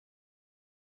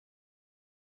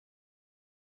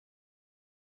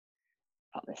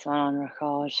Pop this one on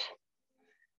record.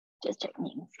 Just checking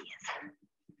you can see us.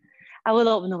 I will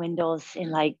open the windows in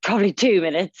like probably 2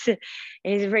 minutes. It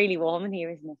is really warm in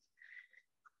here, isn't it?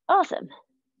 Awesome.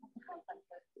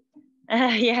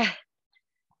 Yeah.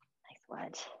 Nice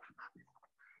word.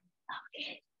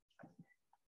 Okay.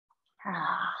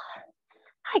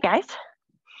 Hi guys.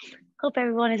 Hope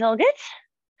everyone is all good.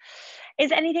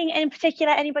 Is anything in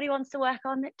particular anybody wants to work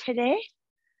on today?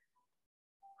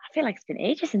 I feel like it's been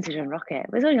ages since we've done Rocket.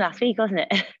 It was only last week, wasn't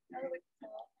it?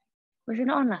 Was it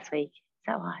not on last week? Is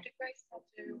that why?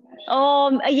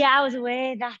 Yeah, I was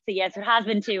away. That's it. Yes, it has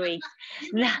been 2 weeks.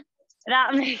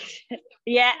 That makes,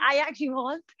 yeah, I actually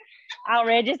was.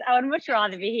 Outrageous. I would much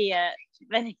rather be here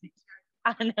than,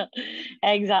 I know,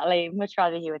 exactly. Much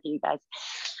rather be here with you guys.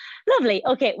 Lovely.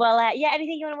 Okay, well, yeah,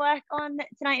 anything you want to work on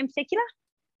tonight in particular?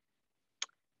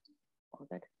 All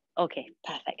good. Okay,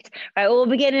 perfect. Right, we'll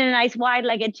begin in a nice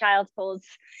wide-legged child's pose,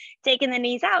 taking the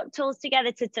knees out, toes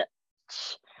together to touch.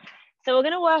 So we're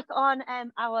going to work on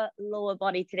our lower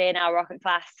body today in our rocket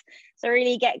class. So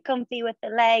really get comfy with the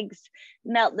legs,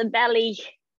 melt the belly,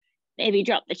 maybe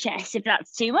drop the chest. If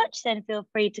that's too much, then feel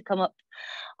free to come up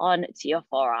onto your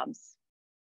forearms.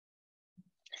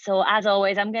 So as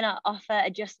always, I'm going to offer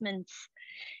adjustments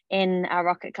in our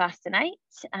rocket class tonight.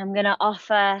 I'm going to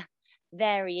offer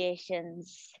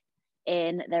variations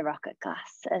in the rocket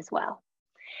class as well.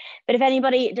 But if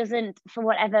anybody doesn't, for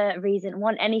whatever reason,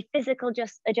 want any physical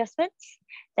adjustments,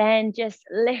 then just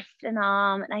lift an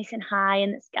arm nice and high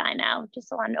in the sky now, just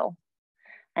so I know,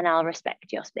 and I'll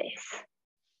respect your space.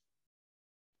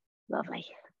 Lovely.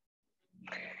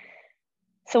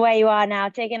 So where you are now,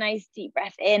 take a nice deep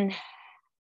breath in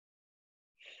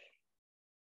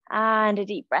and a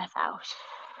deep breath out.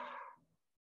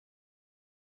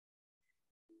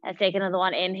 Let's take another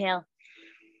one, inhale.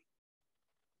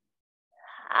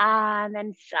 And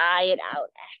then sigh it out,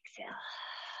 exhale.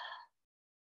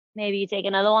 Maybe you take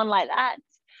another one like that,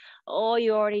 or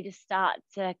you already just start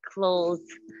to close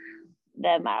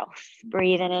the mouth,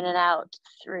 breathing in and out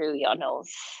through your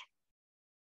nose.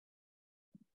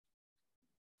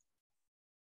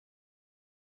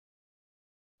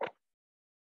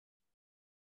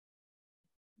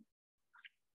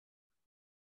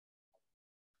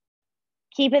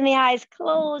 Keeping the eyes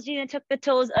closed, tuck the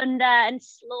toes under and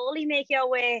slowly make your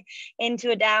way into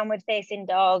a downward facing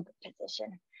dog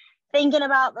position. Thinking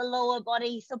about the lower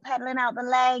body, so pedaling out the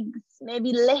legs,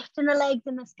 maybe lifting the legs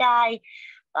in the sky,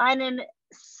 finding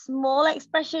small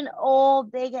expression or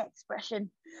big expression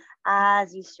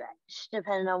as you stretch,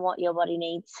 depending on what your body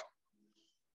needs.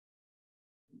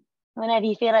 Whenever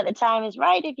you feel like the time is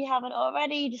right, if you haven't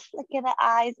already, just flicker the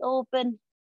eyes open.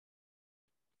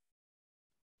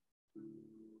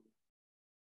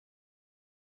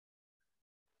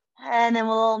 And then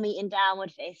we'll all meet in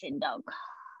downward facing dog.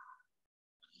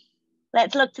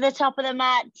 Let's look to the top of the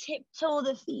mat, tiptoe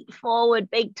the feet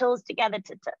forward, big toes together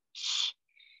to touch.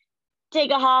 Take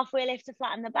a halfway lift to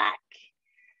flatten the back.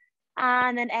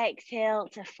 And then exhale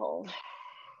to fold.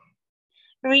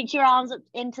 Reach your arms up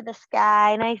into the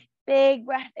sky, nice big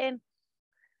breath in.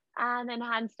 And then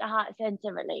hands to heart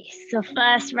center release. So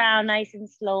first round, nice and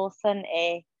slow, sun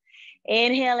A.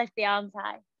 Inhale, lift the arms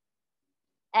high.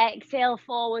 Exhale,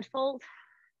 forward fold.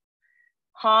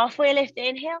 Halfway lift,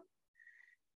 inhale.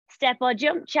 Step or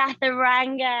jump,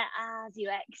 chaturanga as you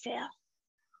exhale.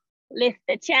 Lift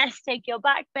the chest, take your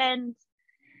back bend.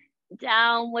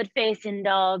 Downward facing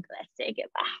dog, let's take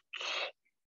it back.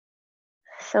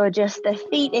 So adjust the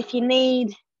feet if you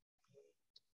need.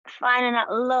 Finding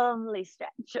that lovely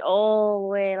stretch all the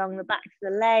way along the backs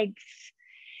of the legs.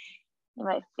 You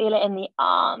might feel it in the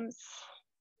arms.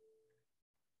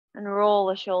 And roll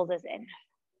the shoulders in.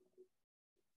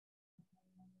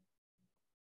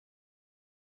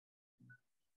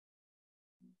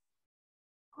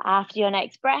 After your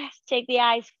next breath, take the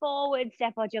eyes forward,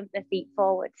 step or jump the feet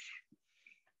forwards.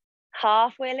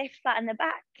 Halfway lift, flatten the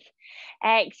back.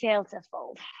 Exhale to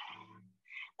fold.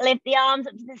 Lift the arms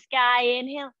up to the sky,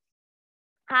 inhale.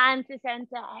 Hands to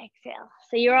center, exhale.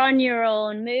 So you're on your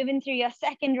own, moving through your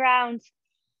second round.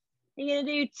 You're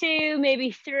gonna do 2,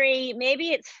 maybe 3,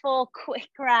 maybe it's 4 quick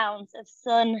rounds of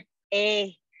sun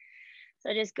A.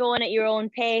 So just going at your own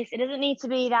pace. It doesn't need to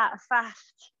be that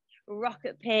fast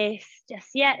rocket pace just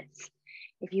yet.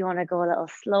 If you want to go a little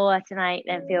slower tonight,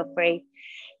 then feel free.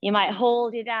 You might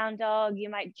hold your down dog. You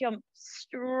might jump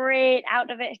straight out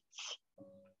of it.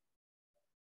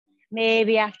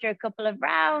 Maybe after a couple of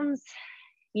rounds,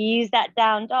 you use that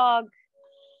down dog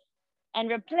and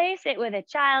replace it with a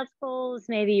child's pose.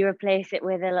 Maybe you replace it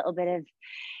with a little bit of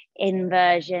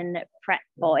inversion prep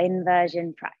or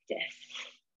inversion practice.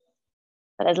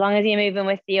 But as long as you're moving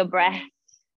with your breath,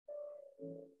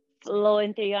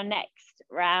 flowing through your next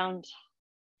round.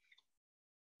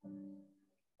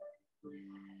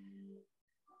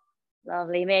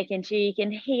 Lovely, making sure you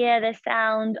can hear the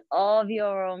sound of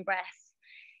your own breath.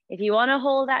 If you want to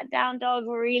hold that down dog,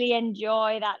 really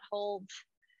enjoy that hold.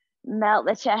 Melt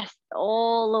the chest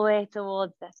all the way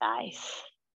towards the thighs.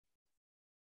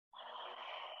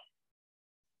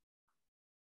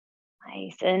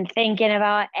 Nice, and thinking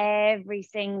about every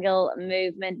single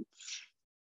movement.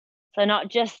 So not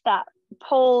just that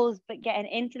pose, but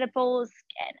getting into the pose,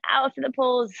 getting out of the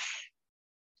pose.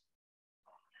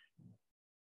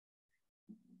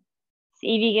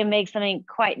 See if you can make something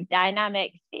quite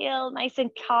dynamic. Feel nice and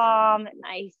calm,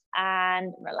 nice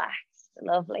and relaxed.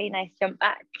 Lovely, nice jump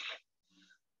back.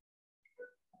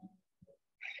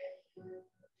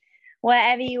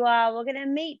 Wherever you are, we're gonna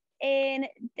meet in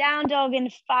down dog in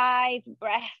 5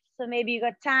 breaths. So maybe you've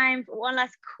got time for one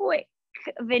last quick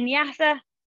vinyasa.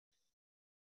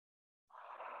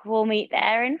 We'll meet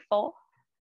there in 4.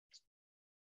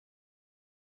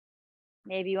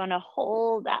 Maybe you want to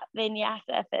hold that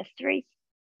vinyasa for 3,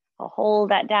 or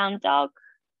hold that down dog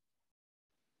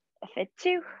for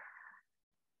 2.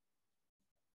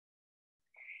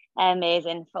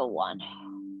 Amazing for 1.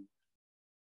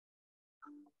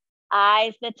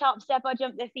 Eyes the top step or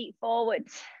jump the feet forward.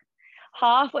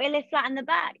 Halfway lift, flatten the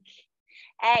back.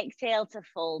 Exhale to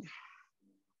fold.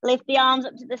 Lift the arms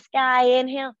up to the sky.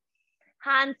 Inhale.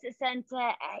 Hands to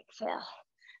center. Exhale.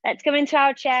 Let's come into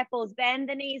our chair pose. Bend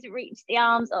the knees, reach the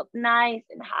arms up nice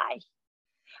and high.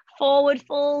 Forward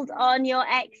fold on your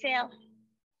exhale.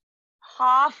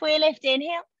 Halfway lift,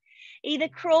 inhale. Either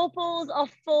crow pose or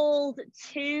fold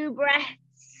 2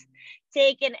 breaths.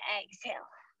 Take an exhale.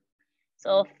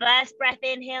 So first breath,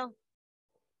 inhale.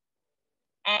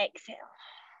 Exhale.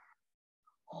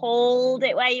 Hold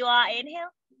it where you are,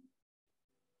 inhale.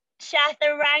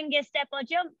 Chaturanga, step or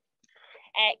jump.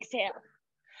 Exhale.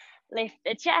 Lift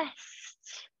the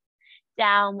chest.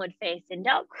 Downward facing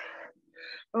dog.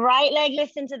 Right leg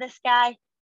lifts into the sky.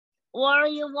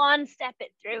 Warrior 1, step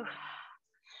it through.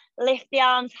 Lift the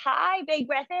arms high, big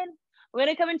breath in. We're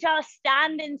gonna come into our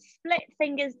standing split,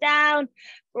 fingers down,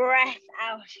 breath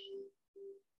out.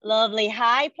 Lovely,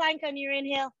 high plank on your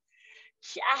inhale.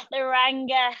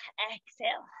 Chaturanga,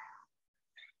 exhale.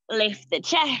 Lift the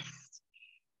chest.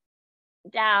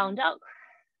 Down dog.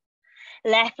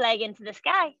 Left leg into the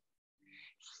sky.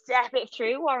 Step it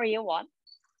through, warrior 1.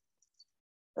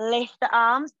 Lift the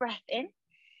arms, breath in.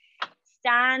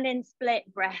 Standing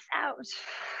split, breath out.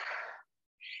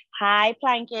 High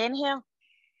plank, inhale.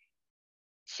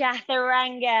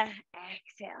 Chaturanga,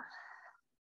 exhale.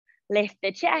 Lift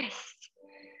the chest.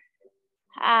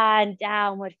 And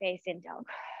downward facing dog.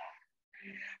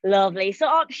 Lovely. So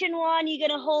option 1, you're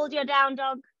going to hold your down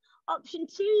dog. Option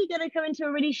 2, you're going to come into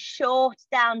a really short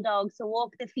down dog. So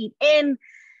walk the feet in.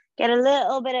 Get a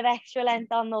little bit of extra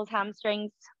length on those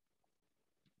hamstrings.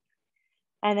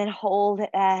 And then hold it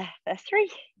there for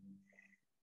 3.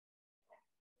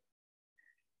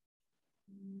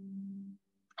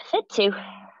 For 2.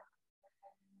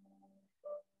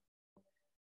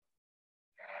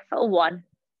 For 1.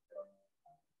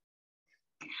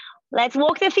 Let's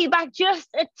walk the feet back just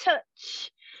a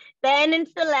touch. Bend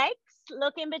into the legs.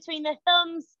 Look in between the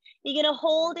thumbs. You're going to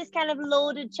hold this kind of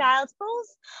loaded child's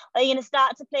pose, or you're going to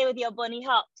start to play with your bunny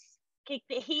hops. Kick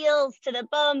the heels to the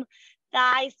bum,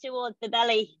 thighs towards the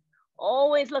belly.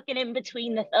 Always looking in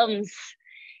between the thumbs.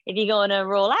 If you're going to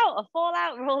roll out or fall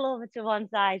out, roll over to one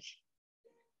side.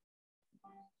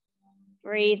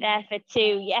 Breathe there for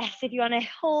 2. Yes, if you want to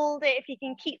hold it, if you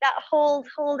can keep that hold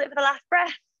it for the last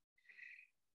breath.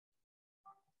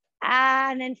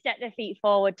 And then step the feet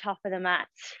forward, top of the mat.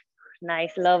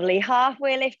 Nice, lovely.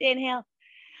 Halfway lift, inhale.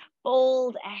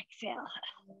 Fold, exhale.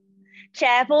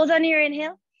 Chair pose on your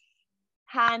inhale.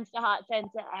 Hands to heart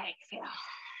center, exhale.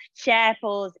 Chair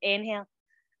pose, inhale.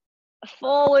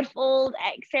 Forward fold,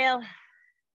 exhale.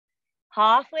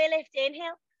 Halfway lift,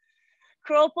 inhale.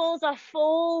 Crow pose or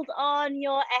fold on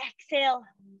your exhale.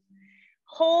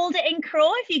 Hold it in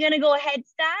crow. If you're going to go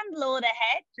headstand, lower the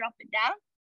head, drop it down.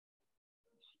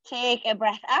 Take a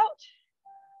breath out.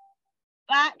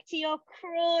 Back to your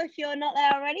crow if you're not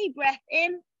there already. Breath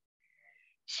in.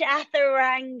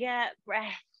 Chaturanga, breath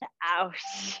out.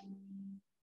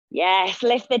 Yes,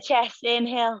 lift the chest,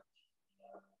 inhale.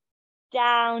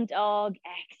 Down dog,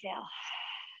 exhale.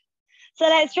 So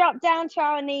let's drop down to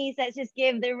our knees. Let's just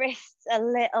give the wrists a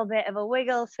little bit of a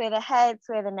wiggle. Sway the head,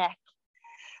 sway the neck.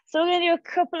 So we're going to do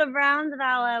a couple of rounds of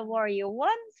our warrior 1s.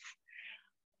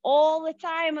 All the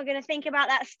time, we're going to think about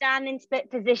that standing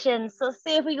split position. So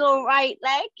see if we go right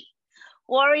leg,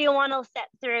 Warrior one will step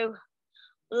through.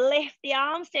 Lift the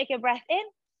arms, take a breath in.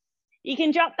 You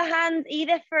can drop the hands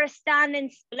either for a standing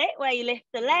split where you lift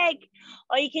the leg,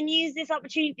 or you can use this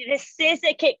opportunity to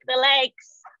scissor kick the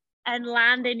legs and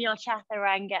land in your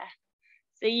chaturanga.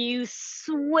 So you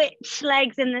switch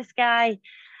legs in the sky,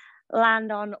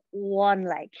 land on one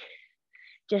leg.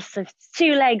 Just so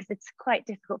two legs, it's quite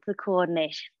difficult for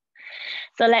coordination.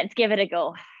 So let's give it a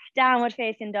go. Downward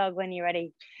facing dog when you're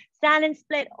ready. Standing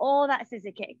split or that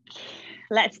scissor kick.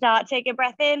 Let's start. Take a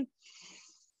breath in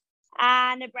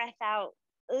and a breath out.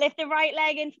 Lift the right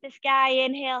leg into the sky.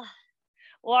 Inhale.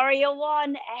 Warrior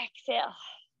one. Exhale.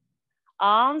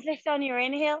 Arms lift on your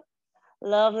inhale.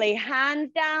 Lovely.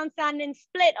 Hands down, standing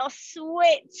split or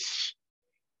switch.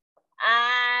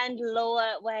 And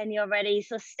lower when you're ready.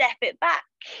 So step it back.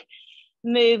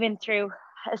 Moving through.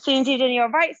 As soon as you've done your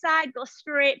right side, go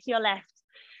straight to your left.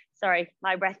 Sorry,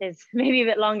 my breath is maybe a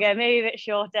bit longer, maybe a bit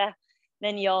shorter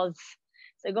than yours.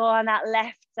 So go on that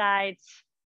left side.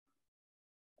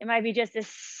 It might be just a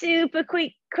super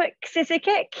quick scissor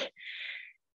kick.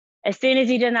 As soon as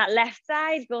you've done that left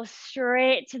side, go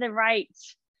straight to the right.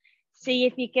 See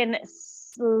if you can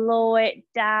slow it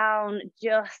down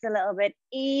just a little bit,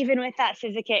 even with that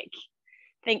scissor kick.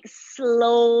 Think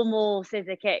slow-mo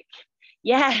scissor kick.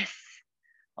 Yes,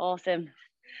 awesome.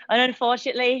 And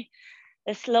unfortunately,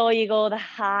 the slower you go, the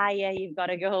higher you've got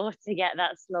to go to get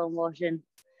that slow motion.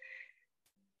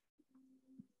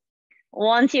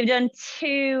 Once you've done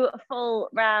 2 full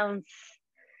rounds,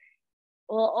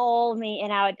 we'll all meet in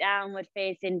our downward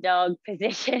facing dog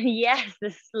position. Yes,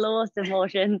 the slowest of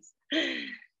motions.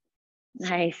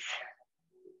 Nice.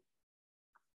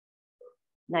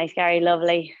 Nice, Gary,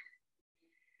 lovely.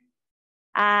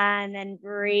 And then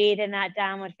breathe in that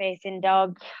downward facing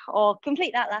dog, or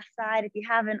complete that last side if you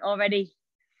haven't already.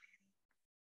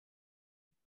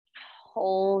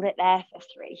 Hold it there for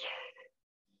 3.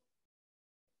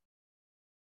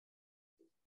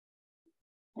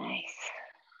 Nice.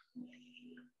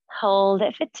 Hold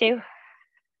it for 2.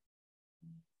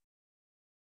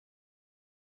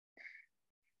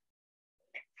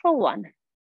 For 1.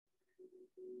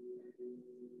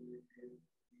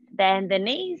 Bend the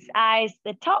knees, eyes to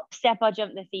the top, step or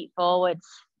jump the feet forwards.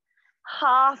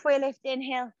 Halfway lift,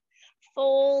 inhale,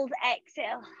 fold,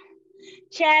 exhale.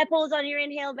 Chair pose on your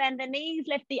inhale, bend the knees,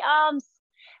 lift the arms,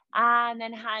 and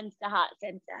then hands to heart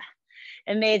center.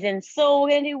 Amazing. So we're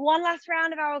going to do one last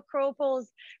round of our crow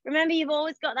pose. Remember, you've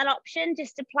always got that option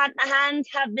just to plant the hands,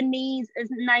 have the knees as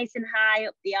nice and high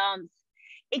up the arms.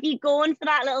 If you're going for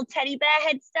that little teddy bear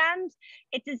headstand,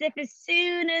 it's as if as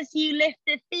soon as you lift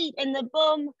the feet and the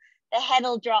bum, the head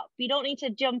will drop. You don't need to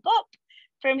jump up.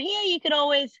 From here, you can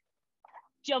always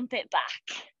jump it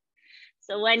back.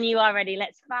 So when you are ready,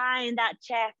 let's find that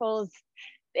chair pose.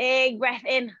 Big breath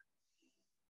in.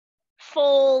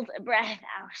 Fold, breath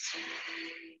out.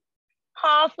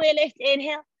 Halfway lift,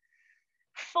 inhale.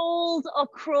 Fold or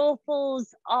crow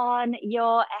pose on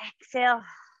your exhale.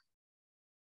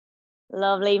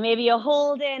 Lovely. Maybe you're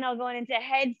holding or going into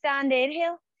headstand.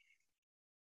 Inhale.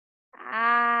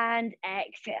 And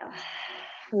exhale.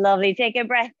 Lovely. Take a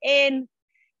breath in.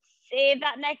 Save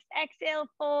that next exhale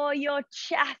for your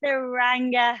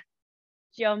chaturanga.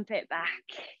 Jump it back.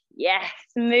 Yes.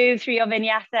 Move through your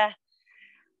vinyasa.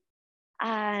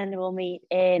 And we'll meet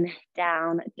in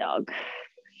down dog.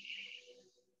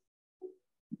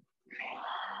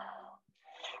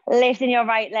 Lifting your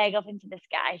right leg up into the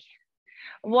sky.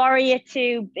 Warrior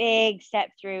 2, big step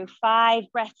through. 5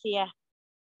 breaths here.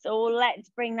 So let's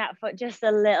bring that foot just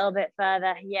a little bit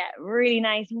further. Yeah, really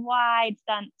nice wide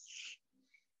stance.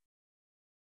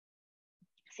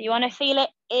 So you want to feel it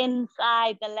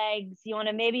inside the legs. You want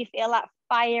to maybe feel that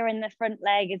fire in the front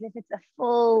leg as if it's a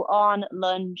full on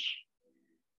lunge.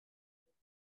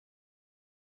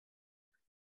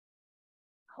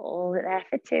 Hold it there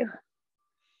for 2.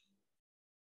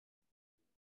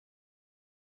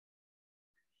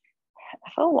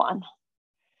 For 1.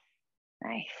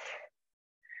 Nice.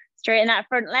 Straighten that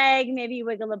front leg, maybe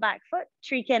wiggle the back foot,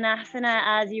 Trikonasana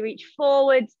as you reach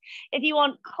forwards. If you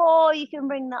want core, you can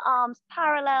bring the arms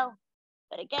parallel.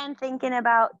 But again, thinking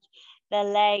about the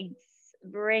legs,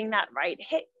 bring that right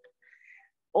hip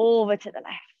over to the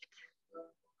left.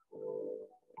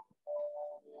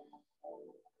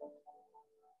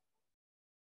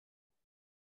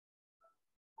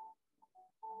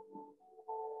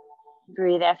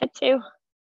 Breathe there for 2.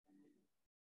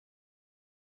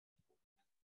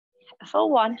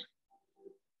 For 1.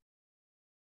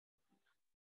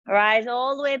 Rise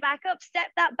all the way back up. Step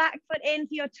that back foot into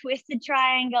your twisted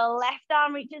triangle. Left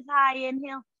arm reaches high,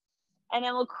 inhale. And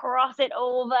then we'll cross it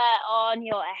over on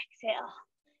your exhale.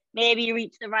 Maybe you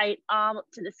reach the right arm up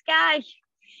to the sky.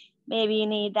 Maybe you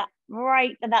need that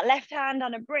left hand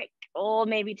on a brick, or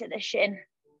maybe to the shin.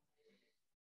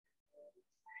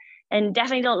 And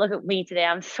definitely don't look at me today.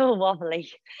 I'm so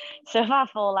wobbly. So if I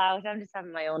fall out, I'm just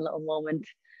having my own little moment.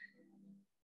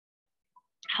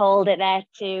 Hold it there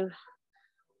too.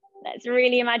 Let's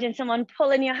really imagine someone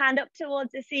pulling your hand up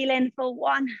towards the ceiling for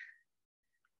 1.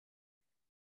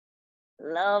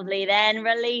 Lovely. Then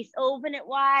release, open it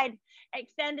wide,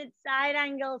 extended side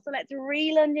angle. So let's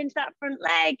re-lunge into that front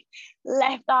leg.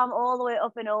 Left arm all the way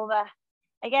up and over.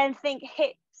 Again, think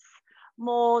hips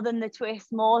more than the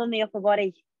twist, more than the upper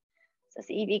body. So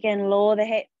see if you can lower the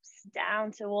hips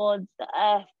down towards the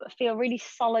earth, but feel really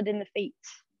solid in the feet.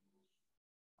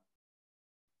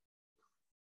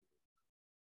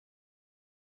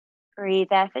 Breathe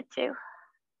there for 2.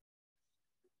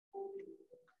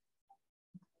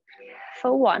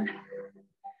 For 1.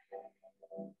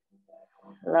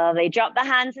 Lovely. Drop the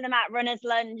hands to the mat, runner's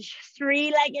lunge.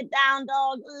 3-legged down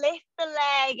dog. Lift the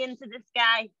leg into the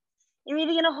sky. You're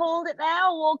either going to hold it there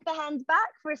or walk the hands back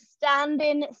for a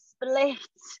standing split.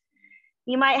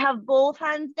 You might have both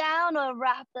hands down or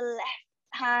wrap the left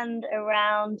hand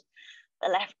around the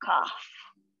left calf.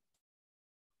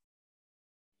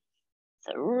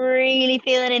 So really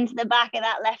feeling into the back of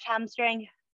that left hamstring.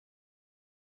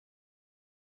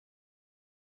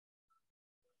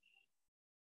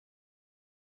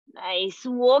 Nice.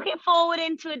 Walk it forward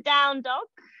into a down dog.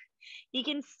 You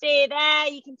can stay there.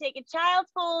 You can take a child's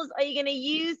pose, or you're going to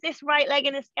use this right leg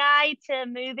in the sky to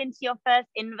move into your first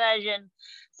inversion.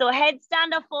 So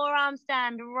headstand or forearm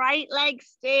stand. Right leg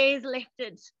stays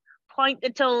lifted. Point the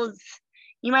toes.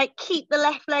 You might keep the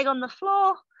left leg on the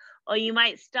floor, or you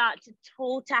might start to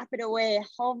toe tap it away,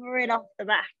 hover it off the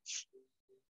mat.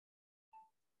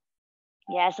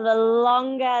 Yeah, so the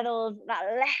longer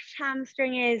that left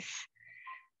hamstring is,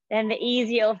 then the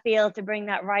easier it'll feel to bring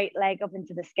that right leg up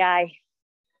into the sky.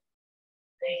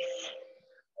 Nice.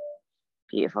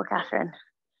 Beautiful, Catherine.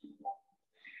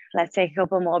 Let's take a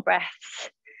couple more breaths.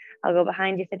 I'll go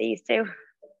behind you for these 2.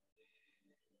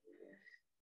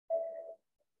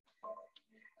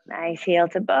 Nice, heel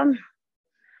to bum.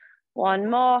 1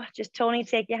 more. Just Tony,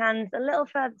 take your hands a little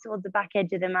further towards the back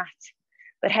edge of the mat,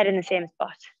 but head in the same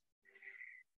spot.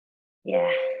 Yeah.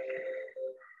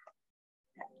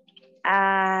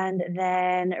 And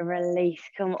then release.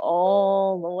 Come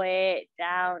all the way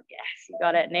down. Yes, you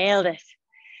got it. Nailed it.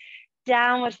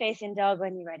 Downward facing dog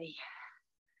when you're ready.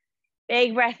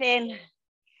 Big breath in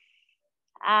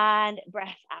and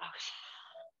breath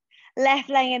out. Left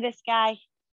leg in the sky.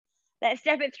 Let's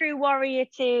step it through warrior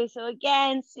 2. So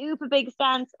again, super big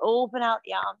stance. Open out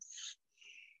the arms.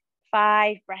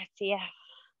 5 breaths here.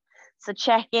 So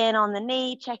check in on the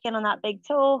knee. Check in on that big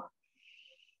toe.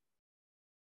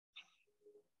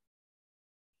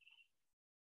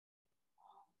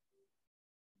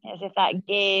 As if that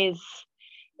gaze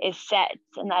is set,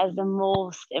 and that is the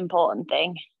most important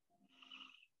thing.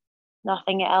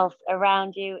 Nothing else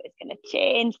around you is going to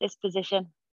change this position.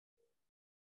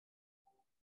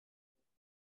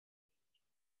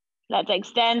 Let's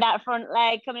extend that front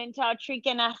leg, coming into our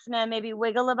Trikonasana. Maybe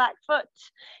wiggle the back foot.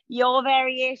 Your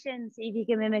variation. See if you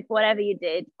can mimic whatever you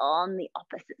did on the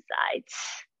opposite side.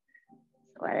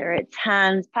 Whether it's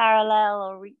hands parallel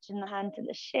or reaching the hand to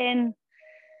the shin.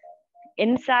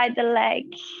 Inside the leg,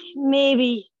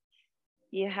 maybe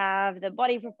you have the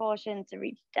body proportion to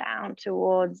reach down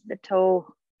towards the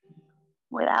toe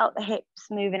without the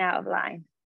hips moving out of line.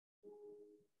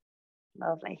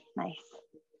 Lovely, nice.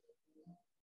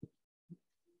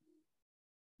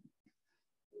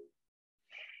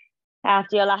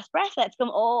 After your last breath, let's come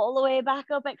all the way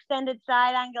back up, extended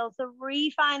side angle. So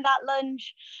refine that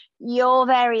lunge, your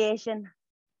variation.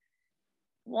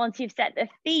 Once you've set the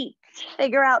feet,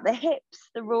 figure out the hips,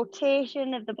 the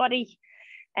rotation of the body,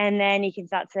 and then you can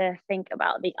start to think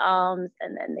about the arms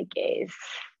and then the gaze.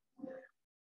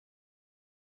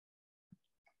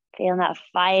 Feeling that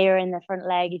fire in the front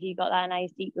leg if you've got that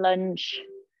nice deep lunge.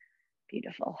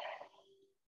 Beautiful.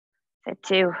 For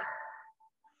 2.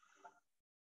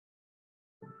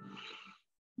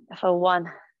 For 1.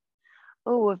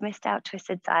 Oh, we've missed out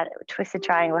twisted side, twisted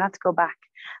triangle. We'll have to go back.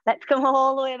 Let's come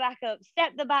all the way back up.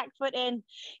 Step the back foot in,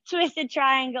 twisted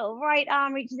triangle. Right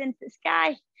arm reaches into the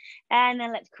sky, and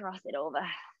then let's cross it over.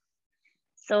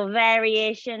 So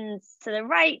variations to the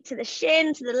right, to the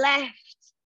shin, to the left,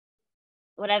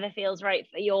 whatever feels right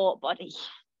for your body.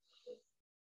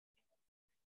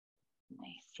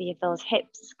 Nice. See if those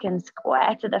hips can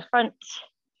square to the front.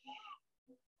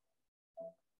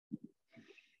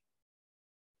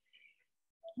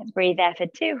 Let's breathe there for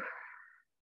 2.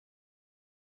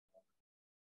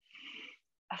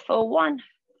 for 1.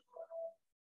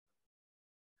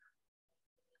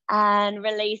 And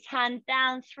release, hands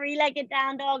down, 3-legged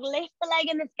down dog. Lift the leg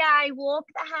in the sky, walk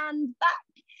the hands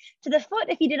back to the foot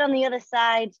if you did on the other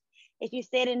side. If you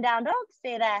stayed in down dog,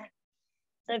 stay there.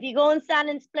 So if you go and stand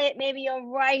and split, maybe your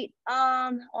right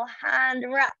arm or hand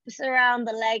wraps around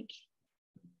the leg.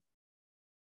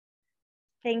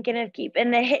 Thinking of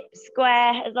keeping the hips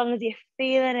square, as long as you're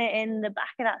feeling it in the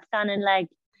back of that standing leg,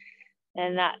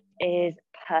 then that is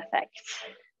perfect.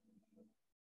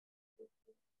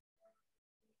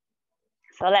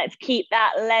 So let's keep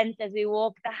that length as we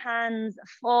walk the hands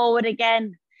forward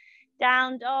again.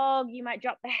 Down dog, you might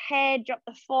drop the head, drop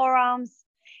the forearms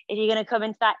if you're gonna come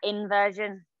into that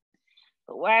inversion.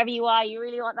 But wherever you are, you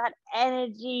really want that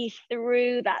energy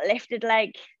through that lifted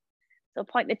leg. So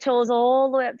point the toes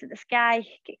all the way up to the sky,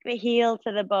 kick the heel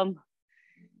to the bum.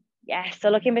 Yes, so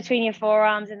look in between your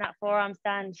forearms in that forearm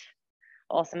stand.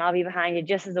 Awesome, I'll be behind you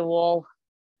just as a wall.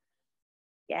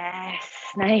 Yes,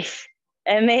 nice,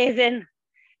 amazing.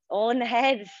 All in the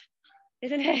head,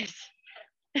 isn't it?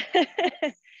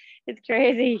 It's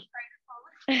crazy.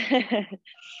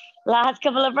 Last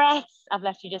couple of breaths. I've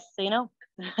left you just so you know.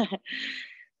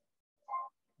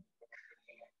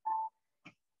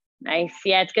 Nice.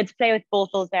 Yeah, it's good to play with both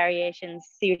those variations.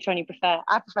 See which one you prefer.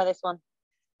 I prefer this one,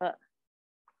 but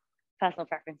personal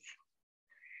preference.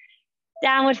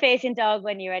 Downward facing dog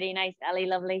when you're ready. Nice, Ellie,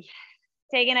 lovely.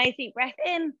 Take a nice deep breath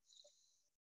in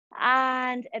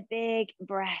and a big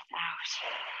breath out.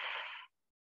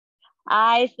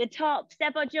 Eyes to the top,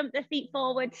 step or jump the feet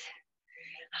forward.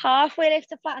 Halfway lift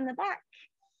to flatten the back.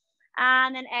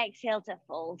 And then exhale to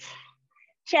fold.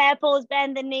 Chair pose,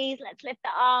 bend the knees. Let's lift the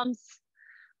arms.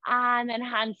 And then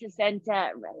hands to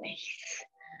center, release.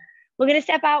 We're going to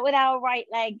step out with our right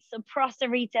leg. So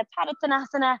Prasarita,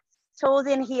 Padottanasana, toes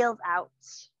in, heels out.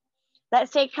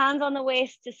 Let's take hands on the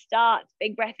waist to start.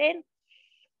 Big breath in.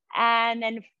 And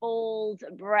then fold,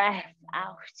 breath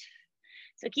out.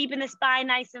 So keeping the spine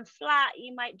nice and flat,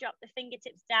 you might drop the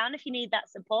fingertips down if you need that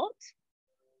support.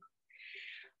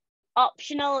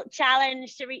 Optional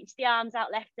challenge to reach the arms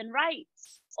out left and right,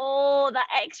 or that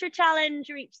extra challenge,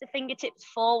 reach the fingertips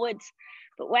forward.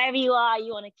 But wherever you are,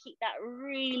 you want to keep that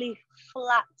really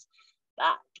flat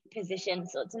back position.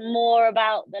 So it's more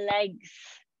about the legs.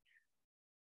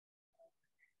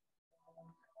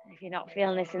 If you're not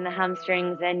feeling this in the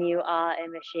hamstrings, then you are a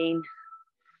machine.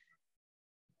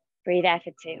 Breathe out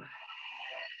for 2.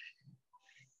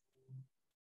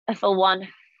 For 1.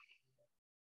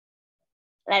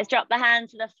 Let's drop the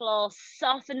hands to the floor.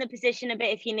 Soften the position a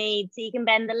bit if you need. So you can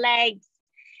bend the legs.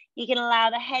 You can allow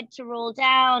the head to roll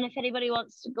down. If anybody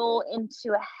wants to go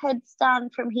into a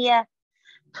headstand from here,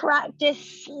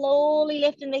 practice slowly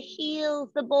lifting the heels,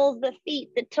 the balls, the feet,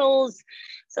 the toes.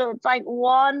 So it's like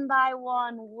one by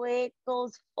one, weight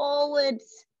goes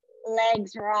forwards,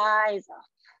 legs rise up.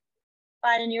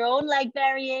 Finding your own leg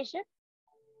variation.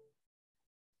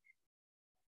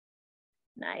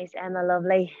 Nice, Emma,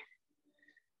 lovely.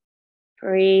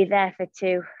 Breathe there for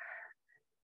 2.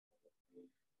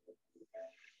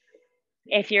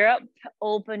 If you're up,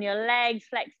 open your legs,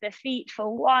 flex the feet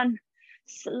for 1.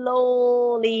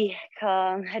 Slowly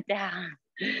come down.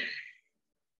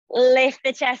 Lift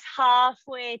the chest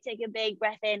halfway, take a big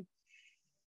breath in.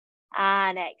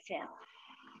 And exhale.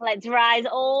 Let's rise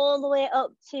all the way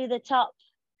up to the top.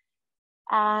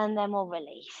 And then we'll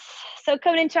release. So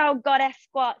coming into our goddess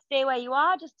squat, stay where you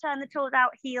are, just turn the toes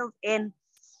out, heels in.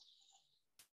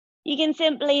 You can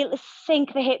simply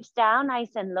sink the hips down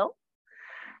nice and low.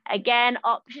 Again,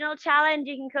 optional challenge,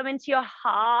 you can come into your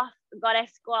half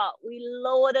goddess squat. We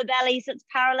lower the belly so it's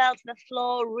parallel to the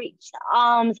floor, reach the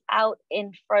arms out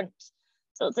in front.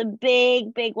 So it's a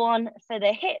big, big one for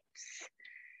the hips.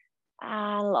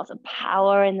 And lots of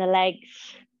power in the legs.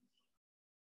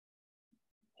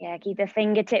 Yeah, keep the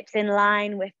fingertips in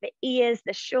line with the ears,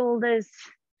 the shoulders,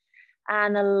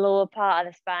 and the lower part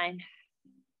of the spine.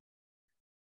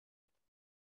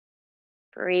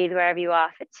 Breathe wherever you are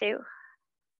for 2.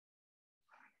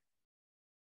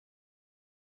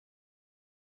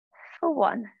 For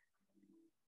 1.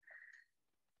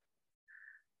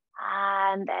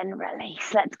 And then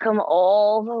release. Let's come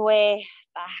all the way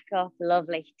back up.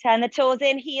 Lovely. Turn the toes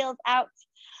in, heels out.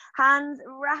 Hands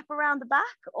wrap around the back,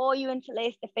 or you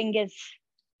interlace the fingers.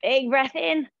 Big breath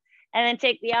in, and then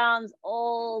take the arms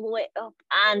all the way up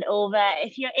and over.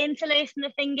 If you're interlacing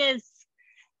the fingers,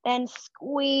 then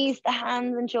squeeze the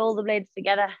hands and shoulder blades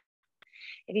together.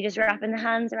 If you're just wrapping the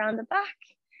hands around the back,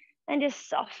 then just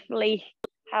softly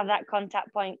have that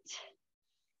contact point.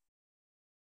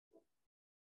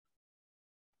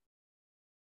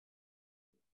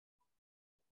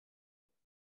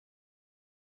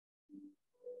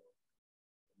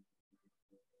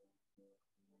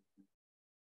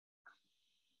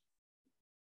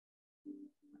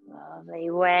 Lovely.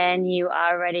 When you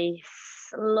are ready,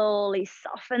 slowly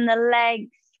soften the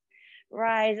legs.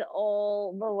 Rise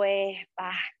all the way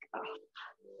back up.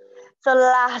 So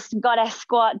last goddess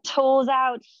squat, toes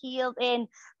out, heels in.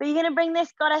 But you're going to bring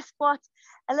this goddess squat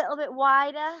a little bit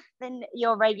wider than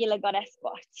your regular goddess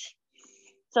squat.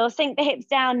 So sink the hips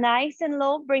down nice and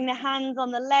low. Bring the hands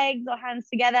on the legs or hands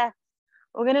together.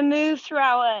 We're going to move through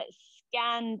our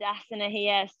Skandasana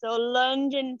here. So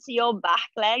lunge into your back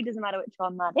leg. Doesn't matter which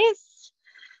one that is.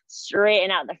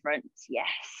 Straighten out the front. Yes.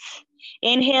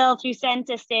 Inhale through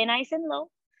center. Stay nice and low.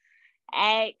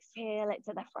 Exhale it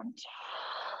to the front.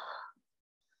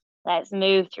 Let's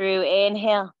move through.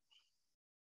 Inhale.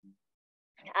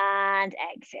 And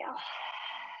exhale.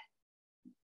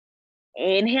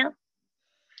 Inhale.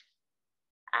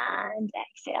 And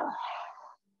exhale.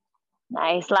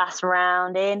 Nice. Last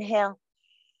round. Inhale.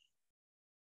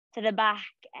 To the back.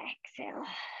 Exhale.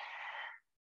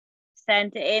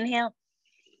 Center. Inhale.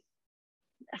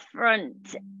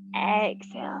 Front.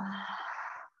 Exhale.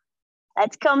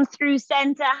 Let's come through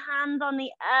center. Hands on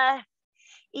the earth.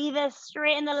 Either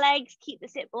straighten the legs, keep the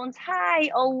sit bones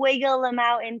high, or wiggle them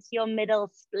out into your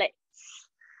middle splits.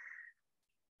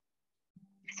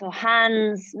 So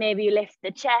hands, maybe you lift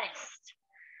the chest,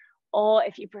 or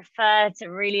if you prefer to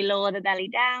really lower the belly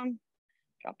down,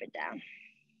 drop it down.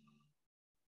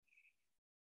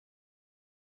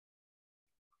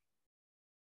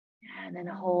 And then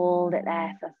hold it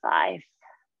there for 5.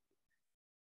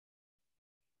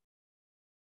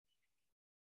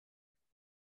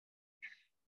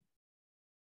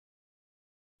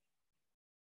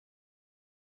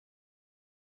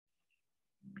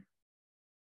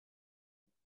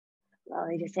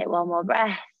 Slowly just take one more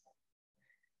breath.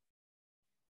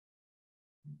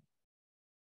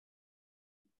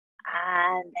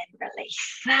 And then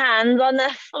release. Hands on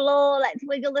the floor. Let's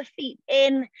wiggle the feet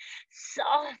in.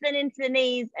 Soften into the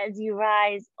knees as you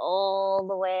rise all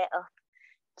the way up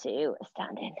to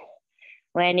standing.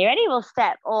 When you're ready, we'll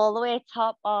step all the way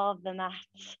top of the mat.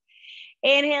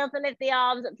 Inhale to lift the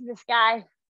arms up to the sky.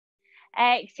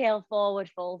 Exhale, forward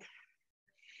fold.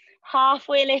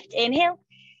 Halfway lift, inhale.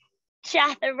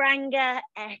 Chaturanga,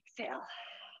 exhale.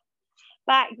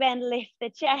 Back bend, lift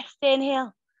the chest,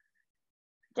 inhale.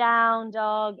 Down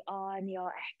dog on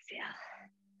your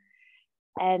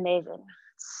exhale. Amazing.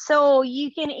 So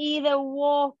you can either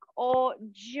walk or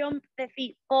jump the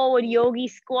feet forward, yogi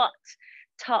squat,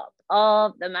 top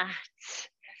of the mat.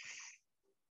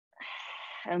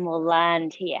 And we'll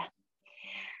land here.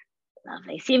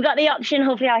 Lovely. So you've got the option,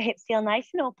 hopefully our hips feel nice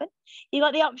and open. You've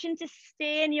got the option to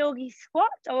stay in yogi squat,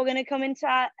 or we're going to come into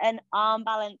an arm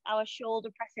balance, our shoulder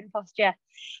pressing posture.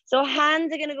 So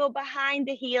hands are going to go behind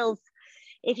the heels.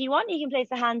 If you want, you can place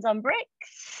the hands on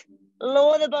bricks,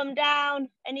 lower the bum down,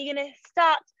 and you're going to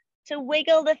start to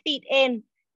wiggle the feet in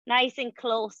nice and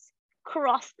close.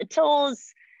 Cross the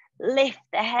toes, lift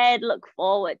the head, look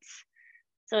forwards.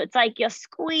 So it's like you're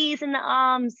squeezing the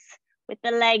arms with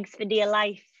the legs for dear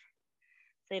life.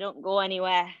 They don't go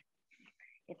anywhere.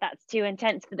 If that's too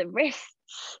intense for the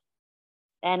wrists,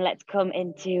 then let's come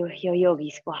into your yogi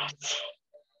squat.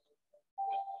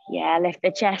 Yeah, lift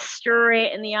the chest,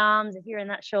 straighten the arms if you're in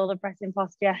that shoulder pressing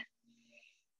posture.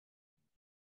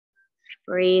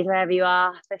 Breathe wherever you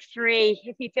are for 3.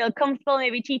 If you feel comfortable,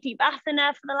 maybe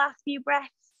Titivasana for the last few breaths.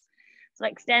 So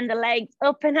extend the legs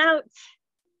up and out.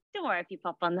 Don't worry if you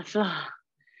pop on the floor.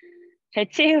 For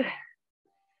 2.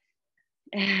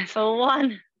 For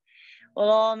 1. We'll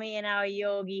all meet in our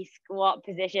yogi squat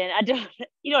position.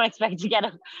 You don't expect to get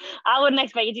up. I wouldn't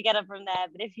expect you to get up from there,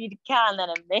 but if you can, then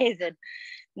amazing.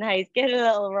 Nice, get a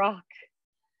little rock.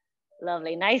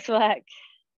 Lovely, nice work.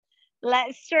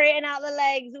 Let's straighten out the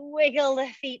legs, wiggle the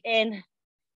feet in.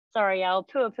 Sorry, y'all,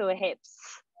 pua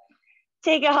hips.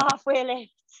 Take a halfway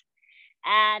lift,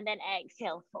 and then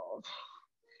exhale, fold.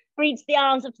 Reach the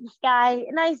arms up to the sky,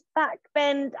 nice back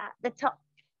bend at the top.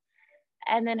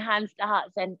 And then hands to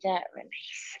heart center,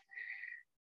 release.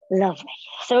 Lovely.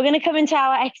 So we're going to come into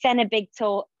our extended big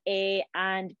toe, A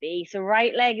and B. So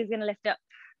right leg is going to lift up.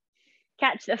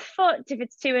 Catch the foot. If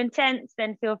it's too intense,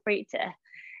 then feel free to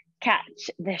catch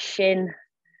the shin.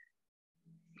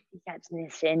 Catching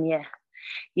the shin, yeah.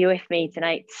 You with me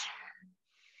tonight?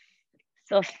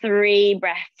 So 3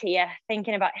 breaths here.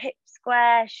 Thinking about hip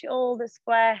square, shoulder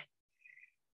square.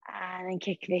 And then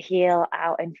kick the heel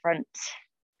out in front.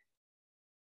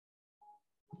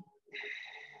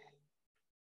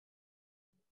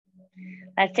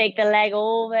 Let's take the leg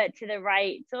over to the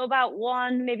right. So about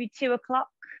 1, maybe 2 o'clock.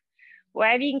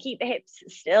 Wherever you can keep the hips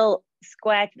still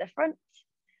square to the front.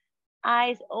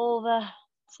 Eyes over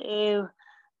to the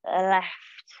left.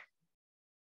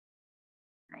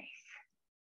 Nice.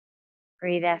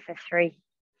 Breathe there for 3.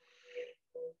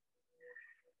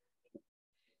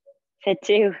 For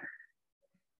 2.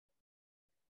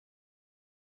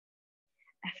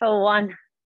 For 1.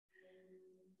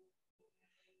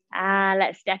 And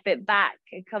let's step it back,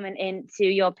 coming into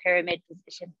your pyramid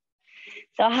position.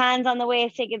 So hands on the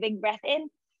waist, take a big breath in.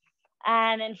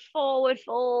 And then forward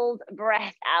fold,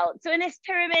 breath out. So in this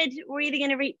pyramid, we're either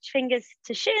going to reach fingers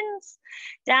to shins,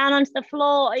 down onto the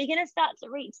floor, or you're going to start to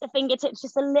reach the fingertips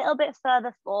just a little bit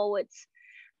further forwards.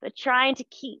 But trying to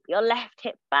keep your left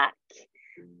hip back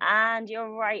and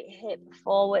your right hip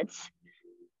forwards.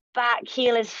 Back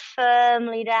heel is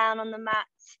firmly down on the mat.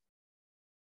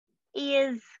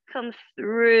 Ears come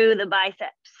through the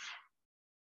biceps.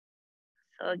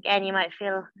 So again, you might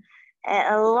feel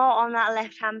a lot on that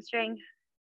left hamstring.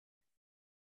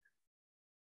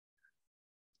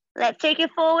 Let's take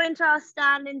it forward into our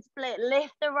standing split.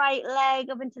 Lift the right leg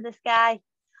up into the sky.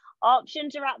 Option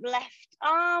to wrap left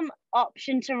arm.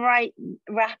 Option to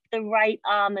wrap the right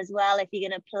arm as well if you're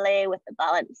going to play with the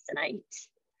balance tonight.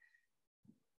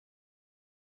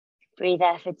 Breathe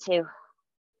there for 2.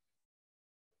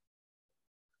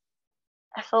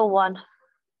 For 1.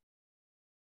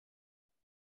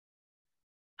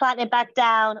 Plant it back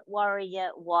down, warrior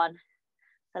 1.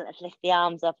 So let's lift the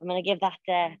arms up. I'm going to give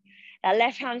that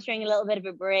left hamstring a little bit of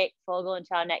a break before going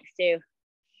to our next 2.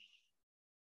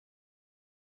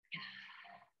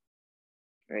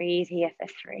 Breathe here for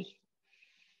 3.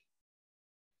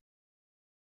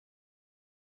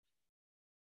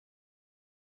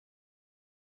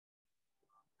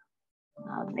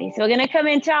 Lovely. So we're going to come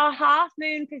into our half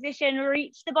moon position,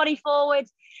 reach the body forward.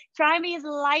 Try and be as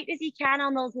light as you can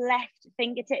on those left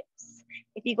fingertips.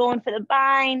 If you're going for the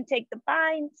bind, take the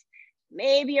bind.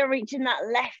 Maybe you're reaching that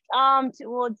left arm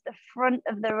towards the front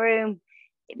of the room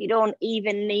if you don't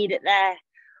even need it there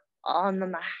on the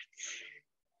mat.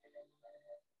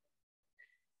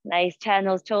 Nice, turn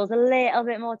those toes a little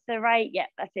bit more to the right. Yep,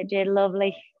 that's it, Jade,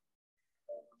 lovely.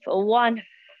 For 1.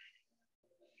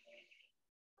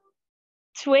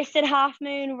 Twisted half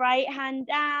moon, right hand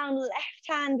down, left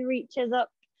hand reaches up.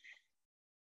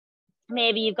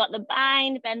 Maybe you've got the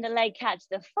bind, bend the leg, catch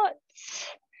the foot.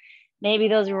 Maybe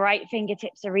those right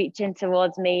fingertips are reaching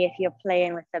towards me if you're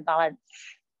playing with the balance.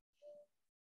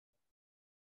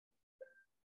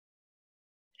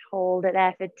 Hold it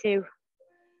there for 2.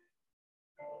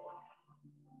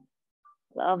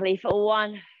 Lovely, for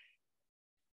 1.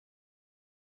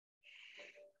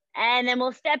 And then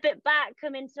we'll step it back,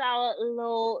 come into our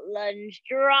low lunge.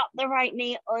 Drop the right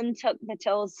knee, untuck the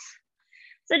toes.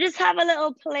 So just have a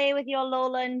little play with your low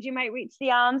lunge. You might reach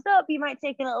the arms up. You might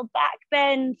take a little back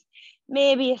bend,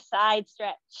 maybe a side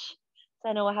stretch. So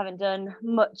I know I haven't done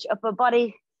much upper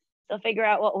body, so figure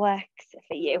out what works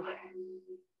for you.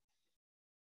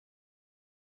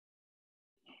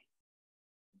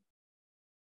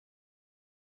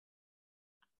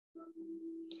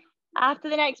 After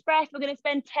the next breath, we're going to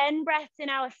spend 10 breaths in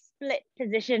our split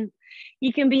position.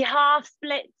 You can be half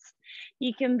splits,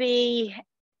 you can be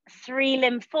 3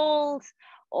 limb folds,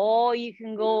 or you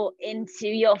can go into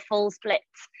your full splits.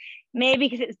 Maybe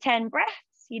because it's 10 breaths,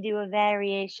 you do a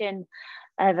variation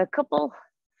of a couple,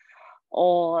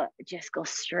 or just go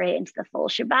straight into the full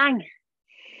shebang.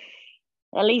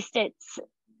 At least it's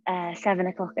 7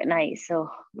 o'clock at night, so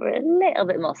we're a little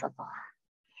bit more supple.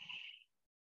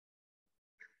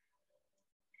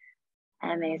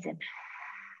 Amazing.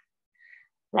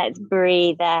 Let's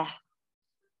breathe there.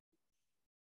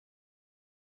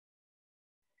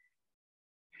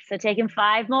 So taking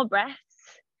 5 more breaths.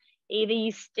 Either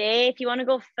you stay, if you want to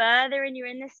go further and you're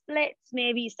in the splits,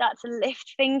 maybe you start to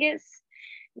lift fingers,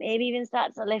 maybe even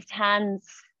start to lift hands.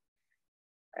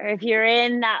 Or if you're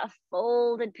in that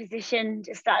folded position,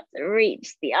 just start to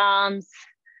reach the arms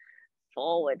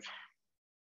forward.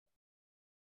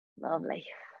 Lovely.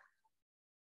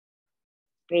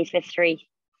 Breathe for 3.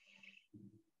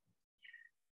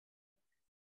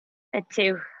 For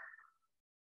 2.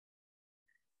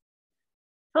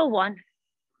 For 1.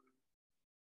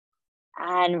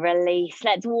 And release.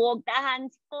 Let's walk the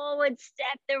hands forward,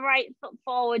 step the right foot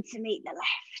forward to meet the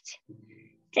left.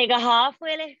 Take a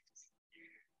halfway lift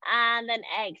and then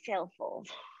exhale, fold.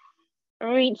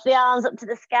 Reach the arms up to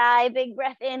the sky, big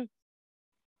breath in.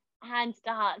 Hands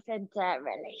to heart center,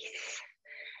 release.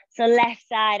 So left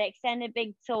side, extend a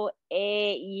big toe,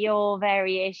 your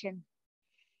variation.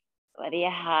 Whether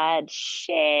you had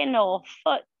shin or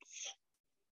foot,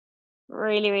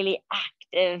 really, really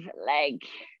active leg.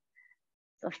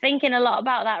 So thinking a lot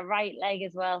about that right leg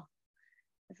as well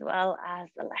as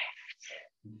the left.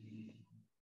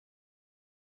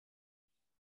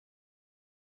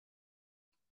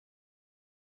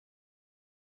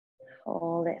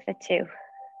 Hold it for 2.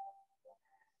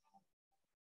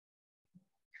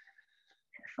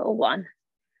 For 1.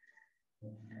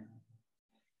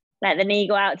 Let the knee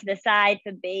go out to the side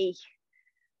for B.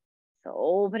 So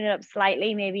open it up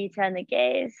slightly. Maybe you turn the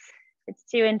gaze. If it's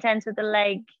too intense with the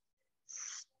leg,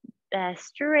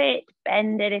 straight,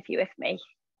 bend it if you're with me.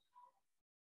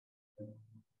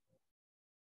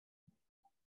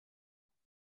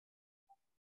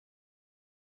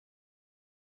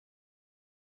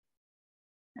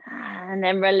 And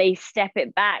then release, step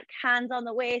it back. Hands on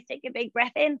the waist, take a big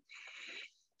breath in.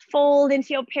 Fold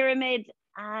into your pyramid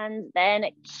and then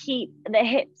keep the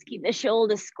hips, keep the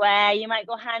shoulders square. You might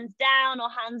go hands down or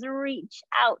hands reach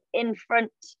out in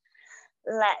front.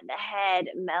 Let the head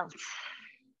melt.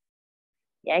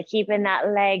 Yeah, keeping that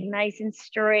leg nice and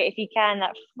straight if you can,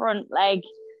 that front leg.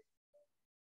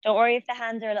 Don't worry if the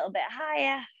hands are a little bit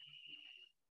higher.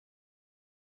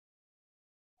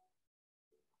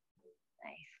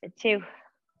 Nice, for 2.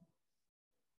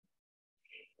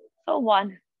 For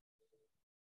 1.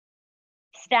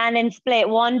 Stand and split,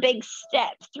 1 big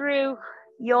step through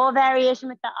your variation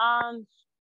with the arms.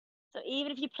 So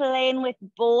even if you're playing with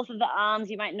both of the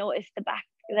arms, you might notice the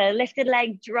lifted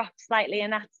leg drop slightly,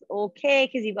 and that's okay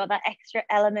because you've got that extra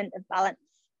element of balance.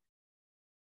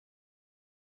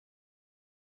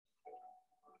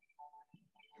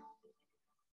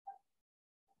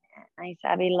 Nice,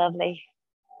 Abby, lovely.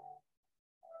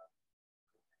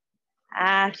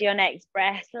 After your next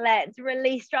breath, let's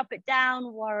release, drop it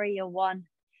down, warrior 1.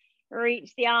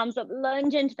 Reach the arms up,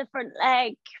 lunge into the front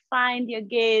leg, find your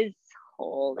gaze,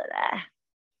 hold it there.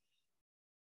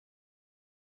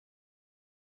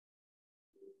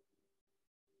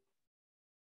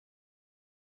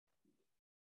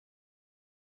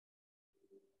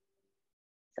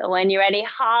 So when you're ready,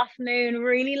 half moon,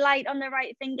 really light on the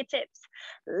right fingertips.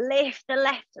 Lift the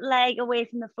left leg away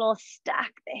from the floor,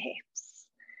 stack the hips.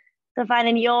 So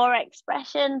finding your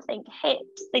expression, think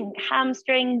hips, think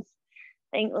hamstrings,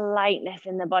 think lightness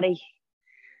in the body.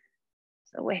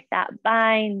 So with that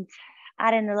bind,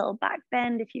 add in a little back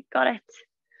bend if you've got it.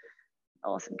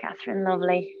 Awesome, Catherine,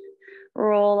 lovely.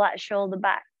 Roll that shoulder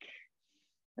back,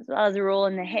 as well as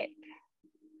rolling the hip.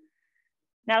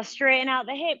 Now straighten out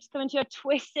the hips, come into your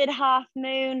twisted half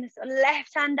moon. So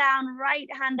left hand down, right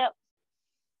hand up.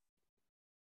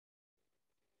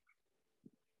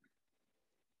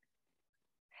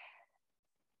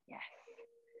 Yes.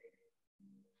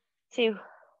 2.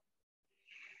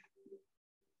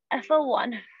 For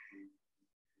 1.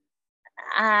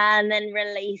 And then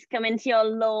release, come into your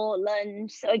low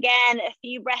lunge. So again, a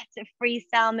few breaths of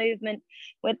freestyle movement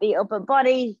with the upper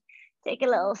body. Take a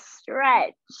little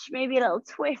stretch, maybe a little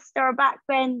twist or a back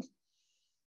bend.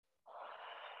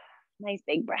 Nice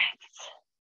big breaths.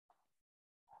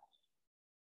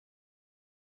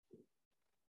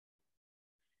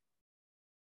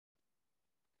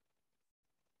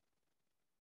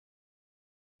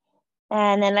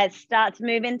 And then let's start to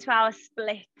move into our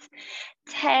splits.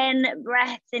 10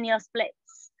 breaths in your splits.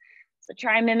 So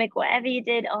try and mimic whatever you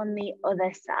did on the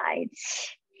other side.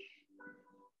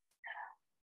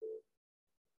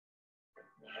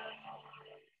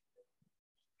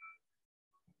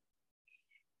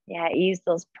 Yeah, use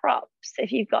those props.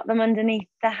 If you've got them underneath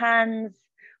the hands,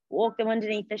 walk them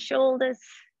underneath the shoulders.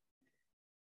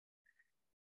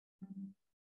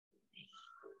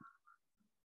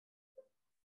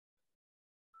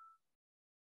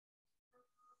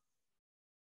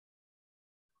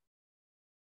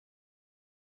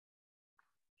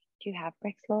 Do you have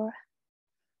bricks, Laura?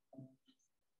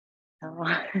 Oh,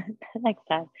 next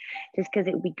time. Just because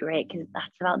it would be great, because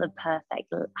that's about the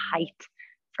perfect height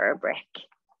for a brick,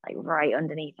 like right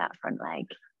underneath that front leg.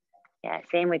 Yeah,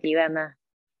 same with you, Emma.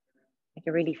 Like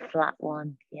a really flat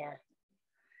one. Yeah.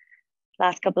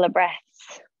 Last couple of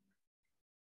breaths.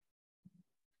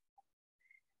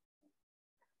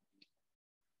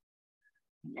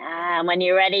 And when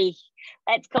you're ready,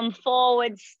 let's come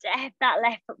forward. Step that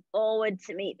left foot forward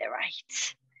to meet the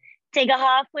right. Take a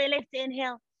halfway lift,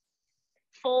 inhale.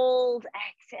 Fold,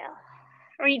 exhale.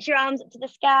 Reach your arms up to the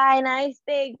sky, nice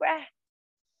big breath.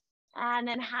 And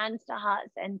then hands to heart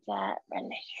center,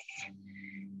 release.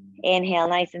 Inhale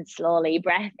nice and slowly,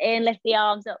 breath in, lift the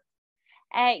arms up.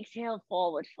 Exhale,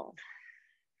 forward fold.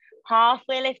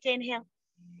 Halfway lift, inhale.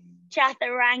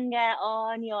 Chaturanga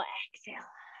on your exhale.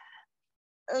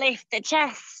 Lift the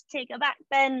chest, take a back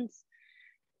bend.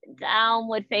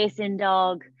 Downward facing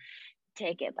dog,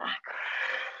 take it back.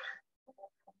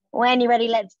 When you're ready,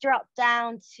 let's drop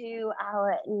down to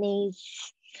our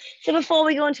knees. So before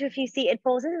we go into a few seated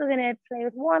poses, we're going to play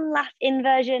with one last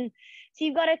inversion. So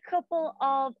you've got a couple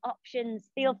of options.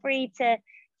 Feel free to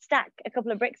stack a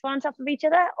couple of bricks one on top of each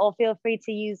other, or feel free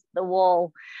to use the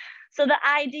wall. So the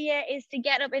idea is to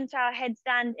get up into our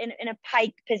headstand in a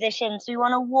pike position. So we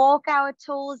want to walk our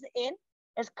toes in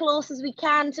as close as we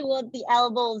can toward the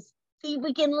elbows. See if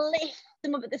we can lift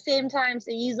them up at the same time.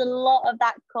 So use a lot of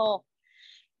that core.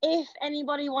 If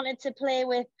anybody wanted to play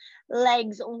with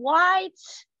legs wide,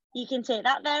 you can take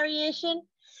that variation.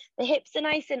 The hips are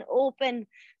nice and open.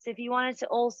 So if you wanted to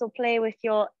also play with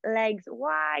your legs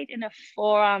wide in a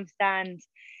forearm stand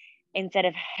instead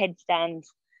of headstand,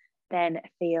 then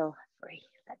feel free.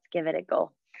 Let's give it a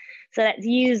go. So let's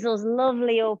use those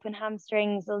lovely open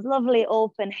hamstrings, those lovely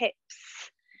open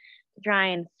hips to try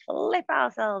and flip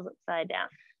ourselves upside down.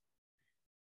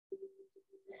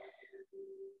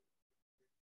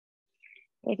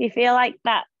 If you feel like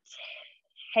that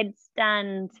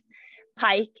headstand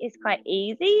pike is quite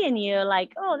easy and you're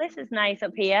like, oh, this is nice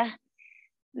up here,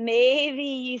 maybe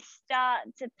you start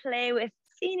to play with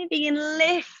seeing if you can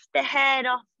lift the head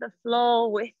off the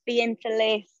floor with the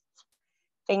interlaced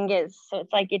fingers. So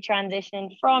it's like you're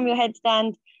transitioning from your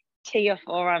headstand to your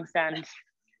forearm stand.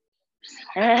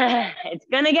 It's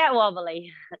gonna get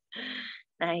wobbly.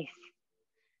 Nice.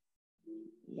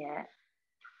 Yeah.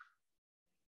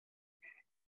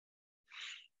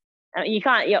 You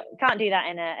can't do that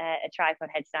in a tripod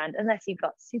headstand unless you've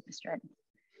got super strength.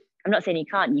 I'm not saying you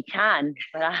can't, you can,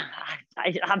 but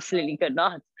I absolutely could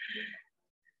not.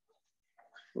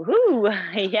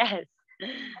 Woohoo, yes.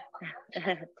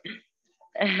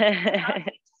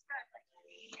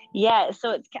 Yeah,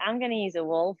 so I'm going to use a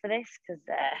wall for this because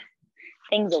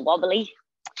things are wobbly.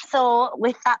 So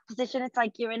with that position, it's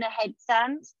like you're in a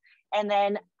headstand and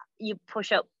then you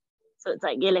push up. So it's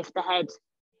like you lift the head,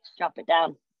 drop it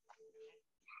down.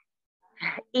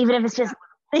 Even if it's just,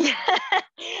 I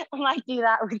might do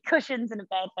that with cushions and a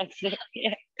bed next to it.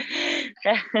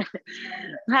 Yeah.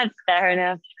 That's fair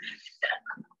enough.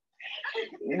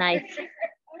 Nice.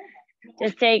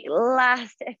 Just take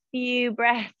last a few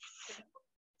breaths.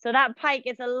 So that pike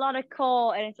is a lot of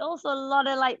core and it's also a lot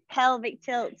of like pelvic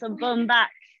tilt, so bum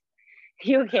back.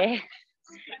 You okay?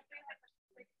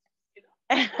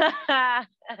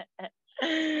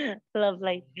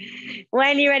 Lovely.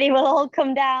 When you're ready, we'll all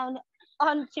come down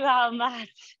onto our mat.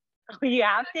 Oh, you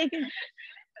have taken.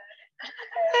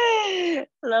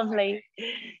 Lovely.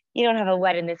 You don't have a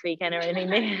wedding this weekend or anything,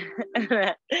 do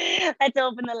you? Let's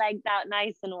open the legs out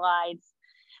nice and wide.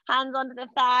 Hands onto the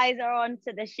thighs or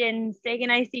onto the shins. Take a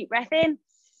nice deep breath in.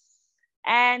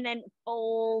 And then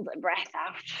fold breath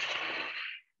out.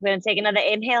 We're going to take another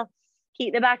inhale.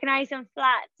 Keep the back nice and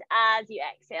flat as you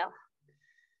exhale.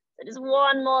 So just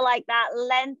one more like that.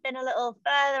 Lengthen a little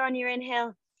further on your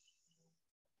inhale.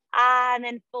 And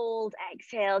then fold,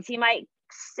 exhale. So you might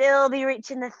still be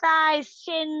reaching the thighs,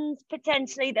 shins,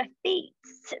 potentially the feet,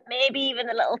 maybe even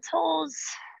the little toes.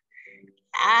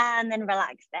 And then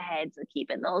relax the head. So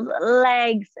keeping those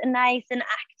legs nice and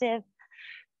active.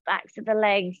 Backs of the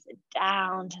legs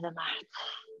down to the mat.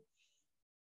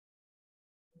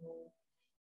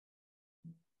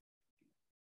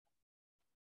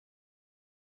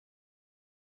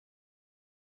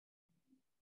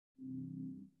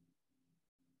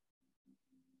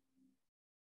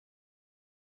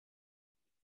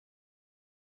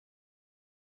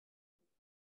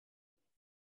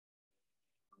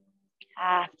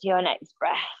 After your next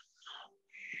breath,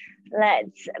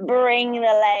 let's bring the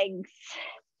legs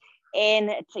in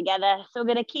together. So we're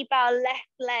going to keep our left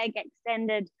leg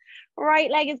extended. Right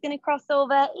leg is going to cross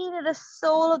over either the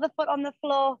sole of the foot on the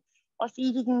floor or see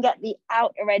if you can get the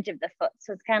outer edge of the foot.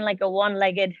 So it's kind of like a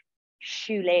one-legged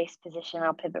shoelace position.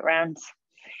 I'll pivot around.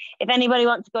 If anybody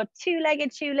wants to go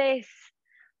two-legged shoelace,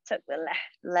 tuck the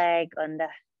left leg under.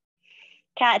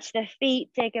 Catch the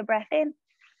feet, take a breath in.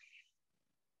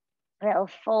 A little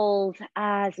fold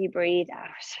as you breathe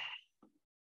out.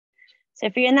 So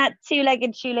if you're in that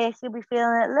two-legged shoelace, you'll be feeling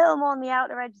a little more on the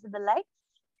outer edges of the legs.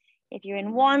 If you're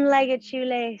in one-legged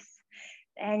shoelace,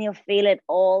 then you'll feel it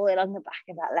all the way along the back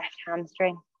of that left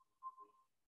hamstring.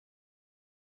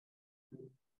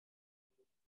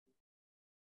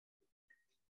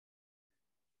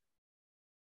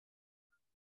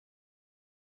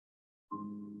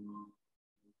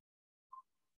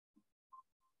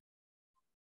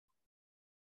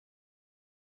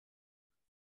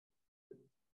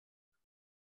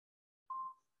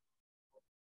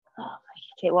 Oh,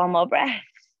 take one more breath.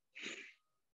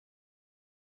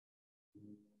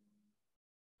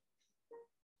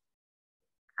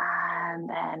 And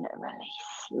then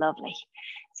release. Lovely.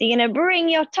 So you're going to bring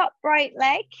your top right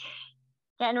leg,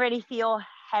 getting ready for your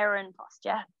heron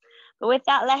posture. But with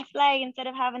that left leg, instead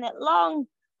of having it long,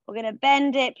 we're going to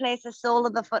bend it, place the sole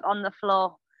of the foot on the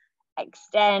floor.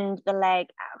 extend the leg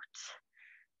out.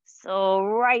 So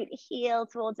right heel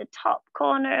towards the top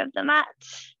corner of the mat.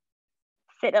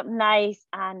 Sit up nice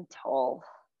and tall.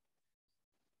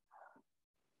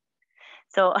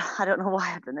 So I don't know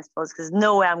why I've done this pose because there's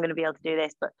no way I'm going to be able to do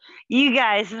this, but you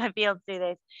guys might be able to do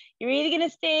this. You're either going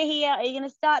to stay here or you're going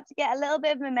to start to get a little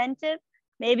bit of momentum.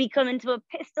 Maybe come into a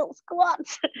pistol squat.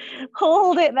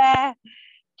 Hold it there.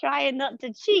 Trying not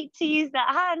to cheat to use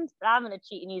that hand. But I'm going to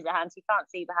cheat and use the hand so you can't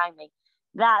see behind me.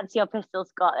 That's your pistol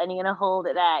squat. And you're going to hold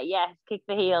it there. Yes, kick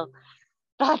the heel.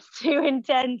 That's too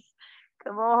intense.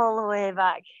 Come all the way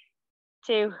back.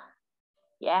 2.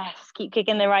 Yes, keep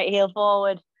kicking the right heel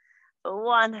forward. For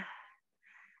 1.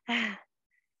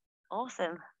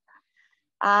 Awesome.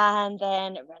 And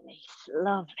then release.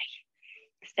 Lovely.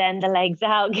 Extend the legs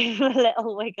out. Give them a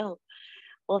little wiggle.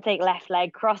 We'll take left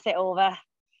leg. Cross it over.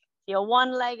 Your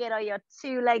one-legged or your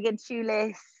two-legged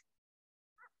shoelace.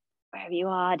 Wherever you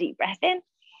are, deep breath in.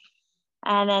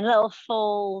 And then little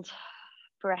fold,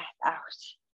 breath out.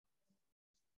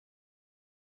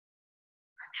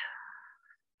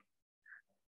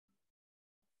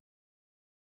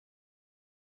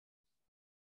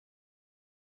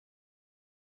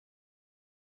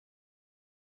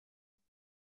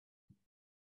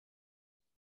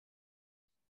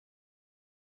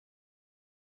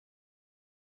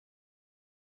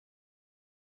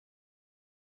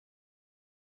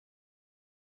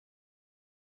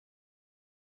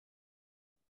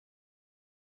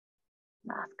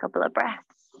 Last couple of breaths.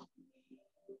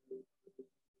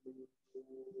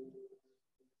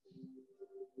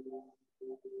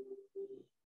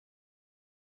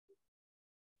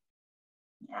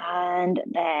 And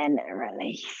then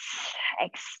release.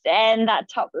 Extend that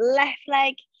top left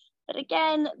leg. But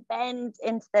again, bend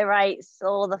into the right,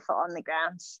 sole the foot on the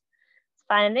ground.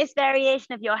 Finding this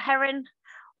variation of your heron.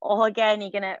 Or again,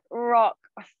 you're going to rock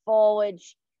forward,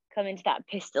 come into that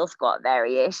pistol squat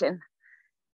variation.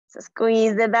 So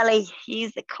squeeze the belly,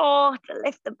 use the core to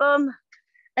lift the bum.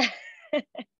 I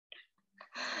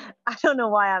don't know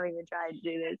why I'm even trying to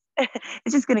do this.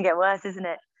 It's just going to get worse, isn't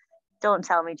it? Don't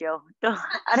tell me, Joe.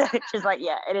 She's like,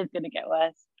 yeah, it is going to get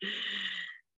worse.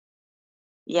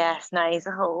 Yes, nice.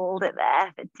 Hold it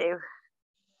there for 2.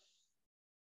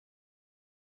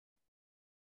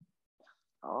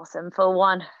 Awesome. For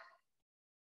 1.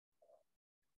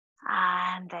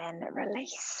 And then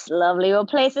release. Lovely. We'll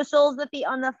place the soles of the feet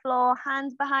on the floor,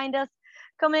 hands behind us.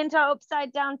 Come into our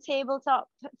upside down tabletop.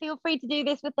 Feel free to do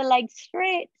this with the legs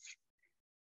straight.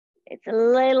 It's a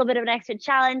little bit of an extra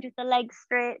challenge with the legs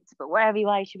straight, but wherever you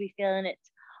are, you should be feeling it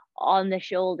on the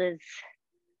shoulders.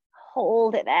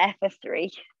 Hold it there for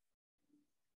 3.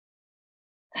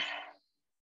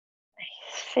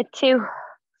 For 2.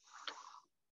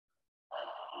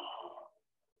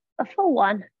 For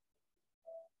 1.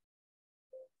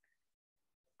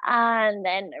 And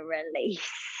then release.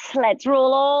 Let's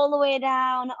roll all the way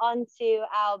down onto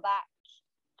our back.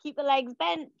 Keep the legs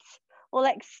bent. We'll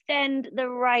extend the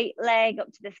right leg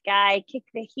up to the sky. Kick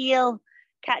the heel,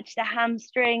 catch the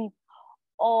hamstring,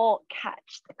 or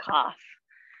catch the calf.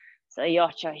 So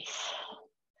your choice.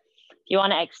 If you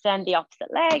want to extend the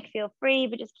opposite leg, feel free,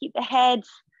 but just keep the head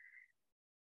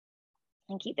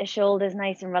and keep the shoulders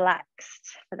nice and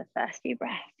relaxed for the first few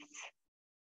breaths.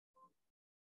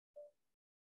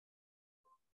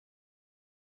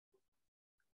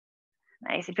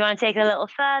 Nice. If you want to take it a little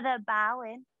further, bow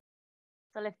in.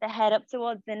 So lift the head up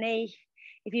towards the knee.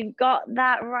 If you've got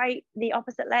that right, the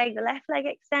opposite leg, the left leg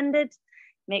extended,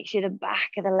 make sure the back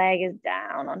of the leg is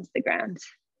down onto the ground.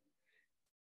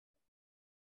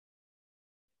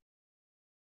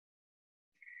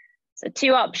 So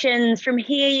 2 options. From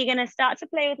here, you're going to start to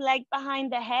play with leg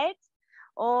behind the head,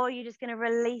 or you're just going to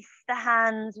release the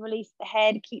hands, release the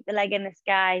head, keep the leg in the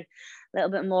sky, a little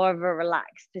bit more of a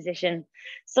relaxed position.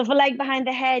 So for leg behind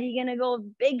the head, you're going to go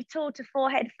big toe to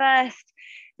forehead first,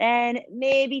 then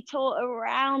maybe toe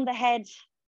around the head.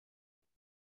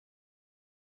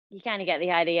 You kind of get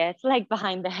the idea. It's leg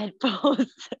behind the head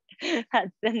pose.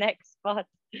 That's the next spot.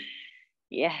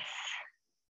 Yes.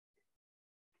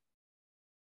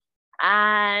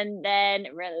 And then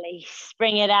release,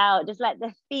 bring it out. Just let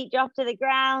the feet drop to the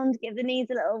ground, give the knees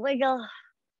a little wiggle.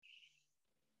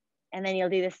 And then you'll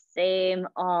do the same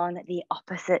on the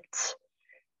opposite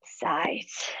side.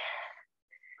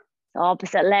 The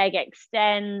opposite leg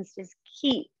extends, just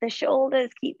keep the shoulders,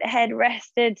 keep the head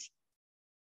rested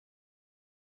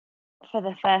for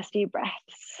the first few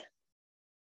breaths.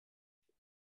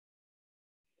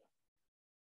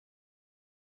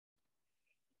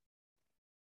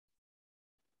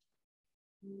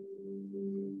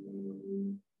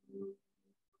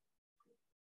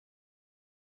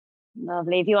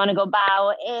 Lovely. If you want to go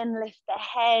bow in, lift the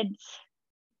head.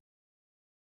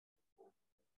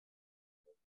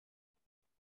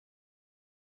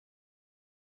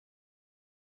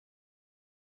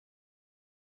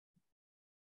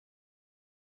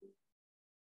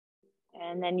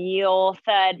 And then your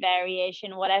third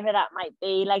variation, whatever that might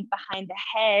be, like behind the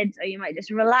head, or you might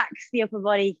just relax the upper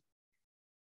body,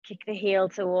 kick the heel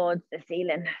towards the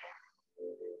ceiling.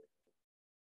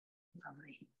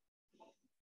 Lovely.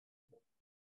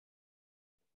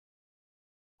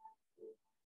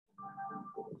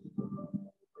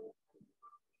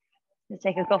 Just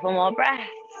take a couple more breaths.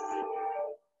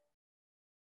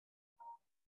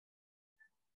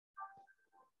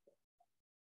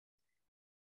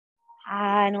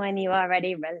 And when you are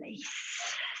ready, release.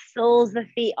 Soles the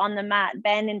feet on the mat,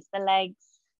 bend into the legs.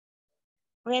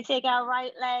 We're going to take our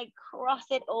right leg, cross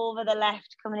it over the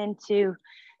left, coming into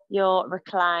your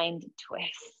reclined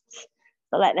twist.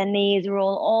 So let the knees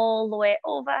roll all the way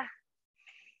over.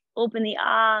 Open the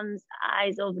arms,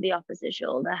 eyes over the opposite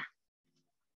shoulder.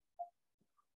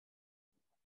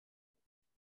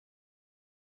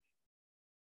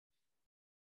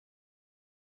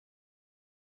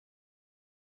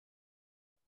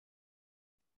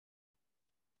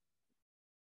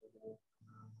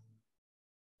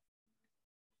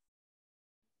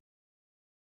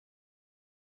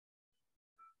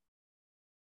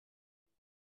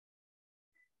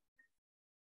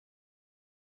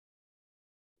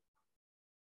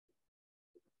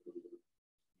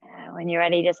 When you're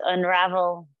ready, just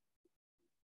unravel.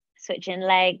 Switching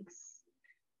legs.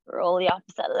 Roll the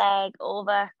opposite leg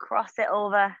over, cross it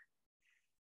over.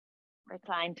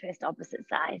 Recline, twist, opposite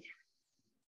side.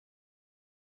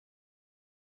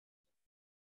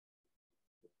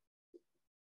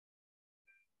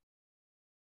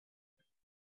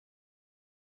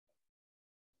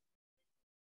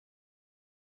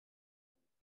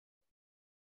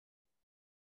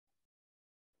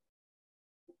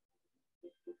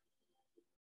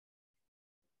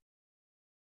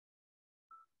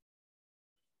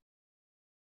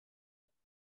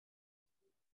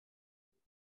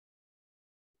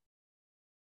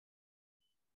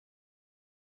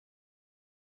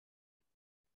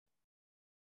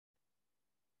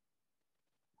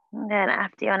 And then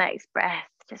after your next breath,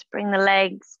 just bring the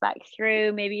legs back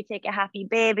through. Maybe you take a happy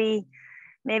baby,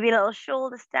 maybe a little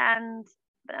shoulder stand.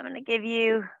 But I'm going to give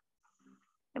you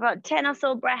about 10 or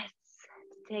so breaths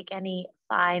to take any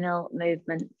final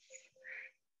movements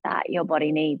that your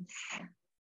body needs.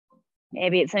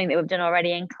 Maybe it's something that we've done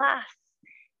already in class.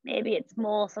 Maybe it's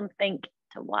more something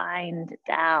to wind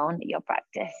down your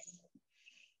practice.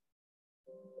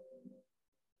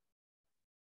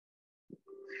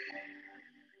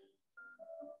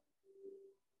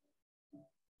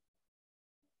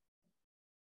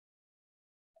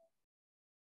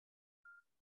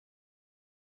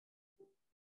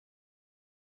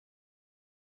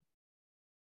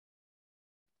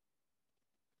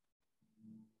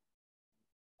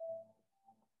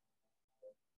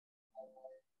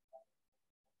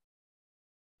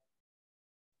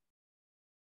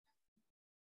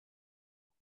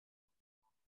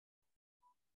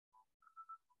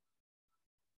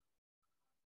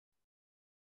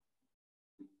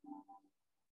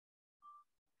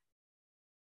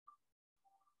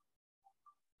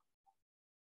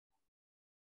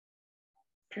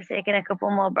 Just taking a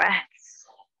couple more breaths.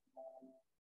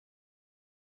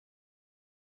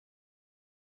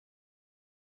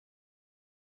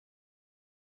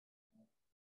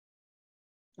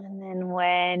 And then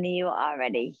when you are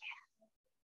ready,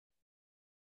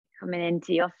 coming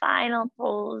into your final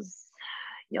pose,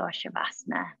 your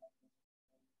Shavasana.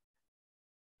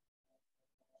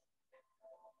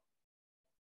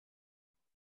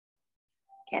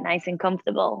 Get nice and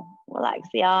comfortable. Relax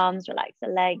the arms, relax the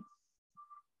legs.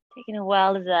 Taking a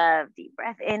well-deserved deep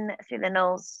breath in through the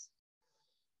nose.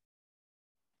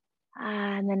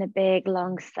 And then a big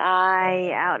long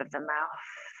sigh out of the mouth.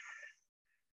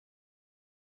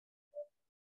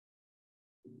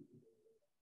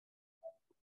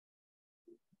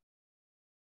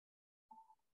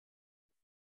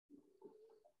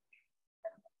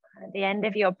 At the end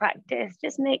of your practice,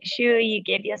 just make sure you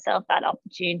give yourself that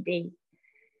opportunity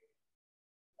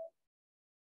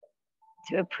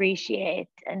to appreciate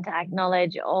and to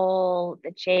acknowledge all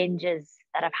the changes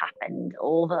that have happened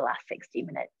over the last 60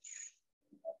 minutes.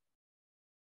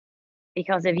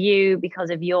 Because of you, because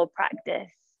of your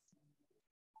practice.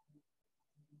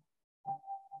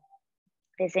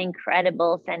 This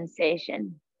incredible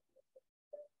sensation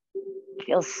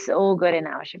feels so good in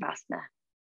our Shavasana.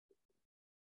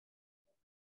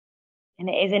 And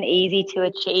it isn't easy to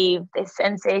achieve. This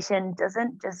sensation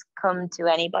doesn't just come to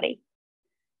anybody.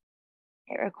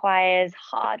 It requires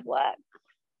hard work.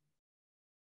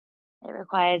 It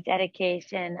requires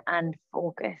dedication and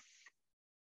focus.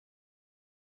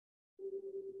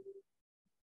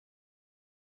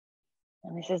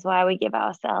 And this is why we give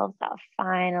ourselves that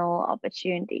final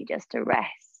opportunity just to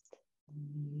rest.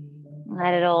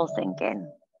 Let it all sink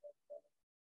in.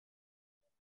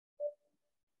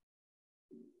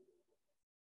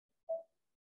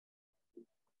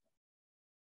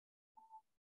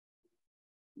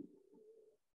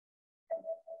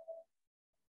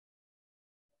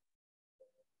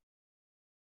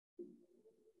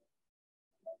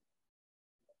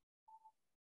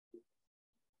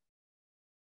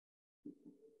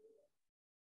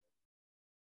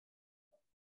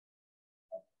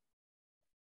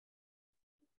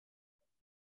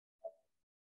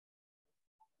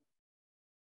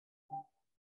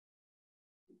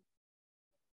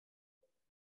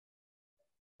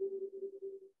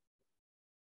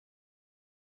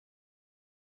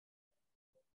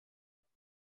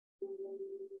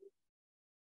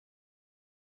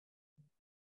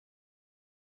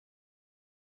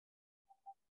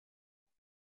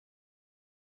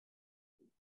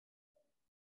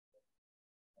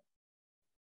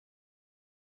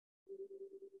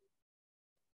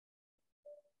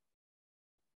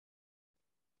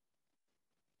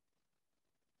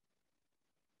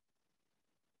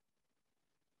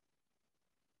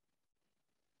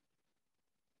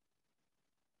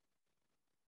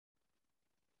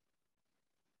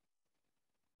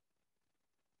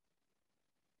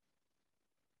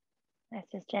 Let's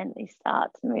just gently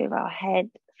start to move our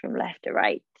head from left to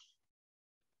right.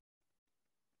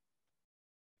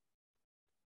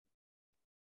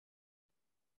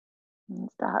 And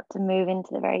start to move into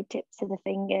the very tips of the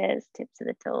fingers, tips of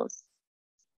the toes.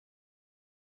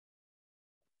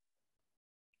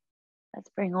 Let's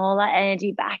bring all that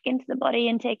energy back into the body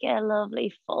and take a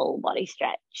lovely full body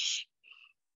stretch.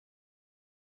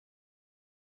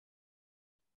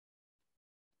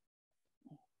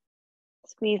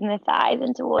 Squeezing the thighs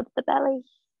in towards the belly.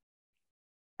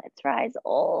 Let's rise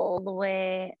all the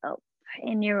way up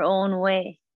in your own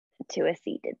way to a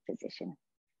seated position.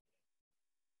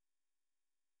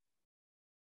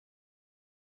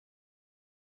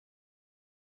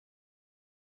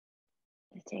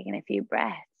 Just taking a few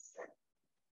breaths.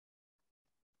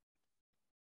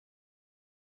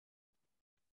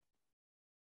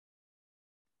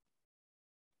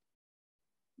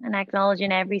 And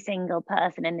acknowledging every single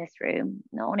person in this room,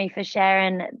 not only for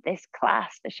sharing this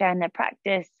class, for sharing their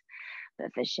practice,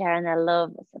 but for sharing their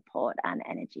love, support, and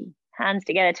energy. Hands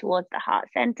together towards the heart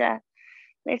center.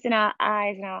 Lifting our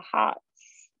eyes and our hearts.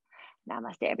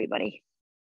 Namaste, everybody.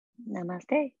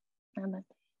 Namaste. Namaste.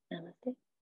 Namaste.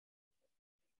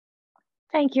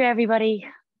 Thank you, everybody.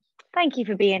 Thank you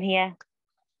for being here.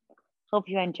 Hope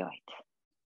you enjoyed.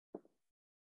 If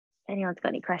anyone's got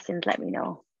any questions, let me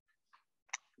know.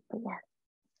 But yeah,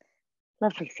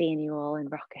 lovely seeing you all in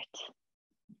Rocket.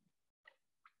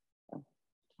 Oh,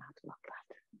 I have to lock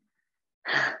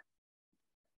that.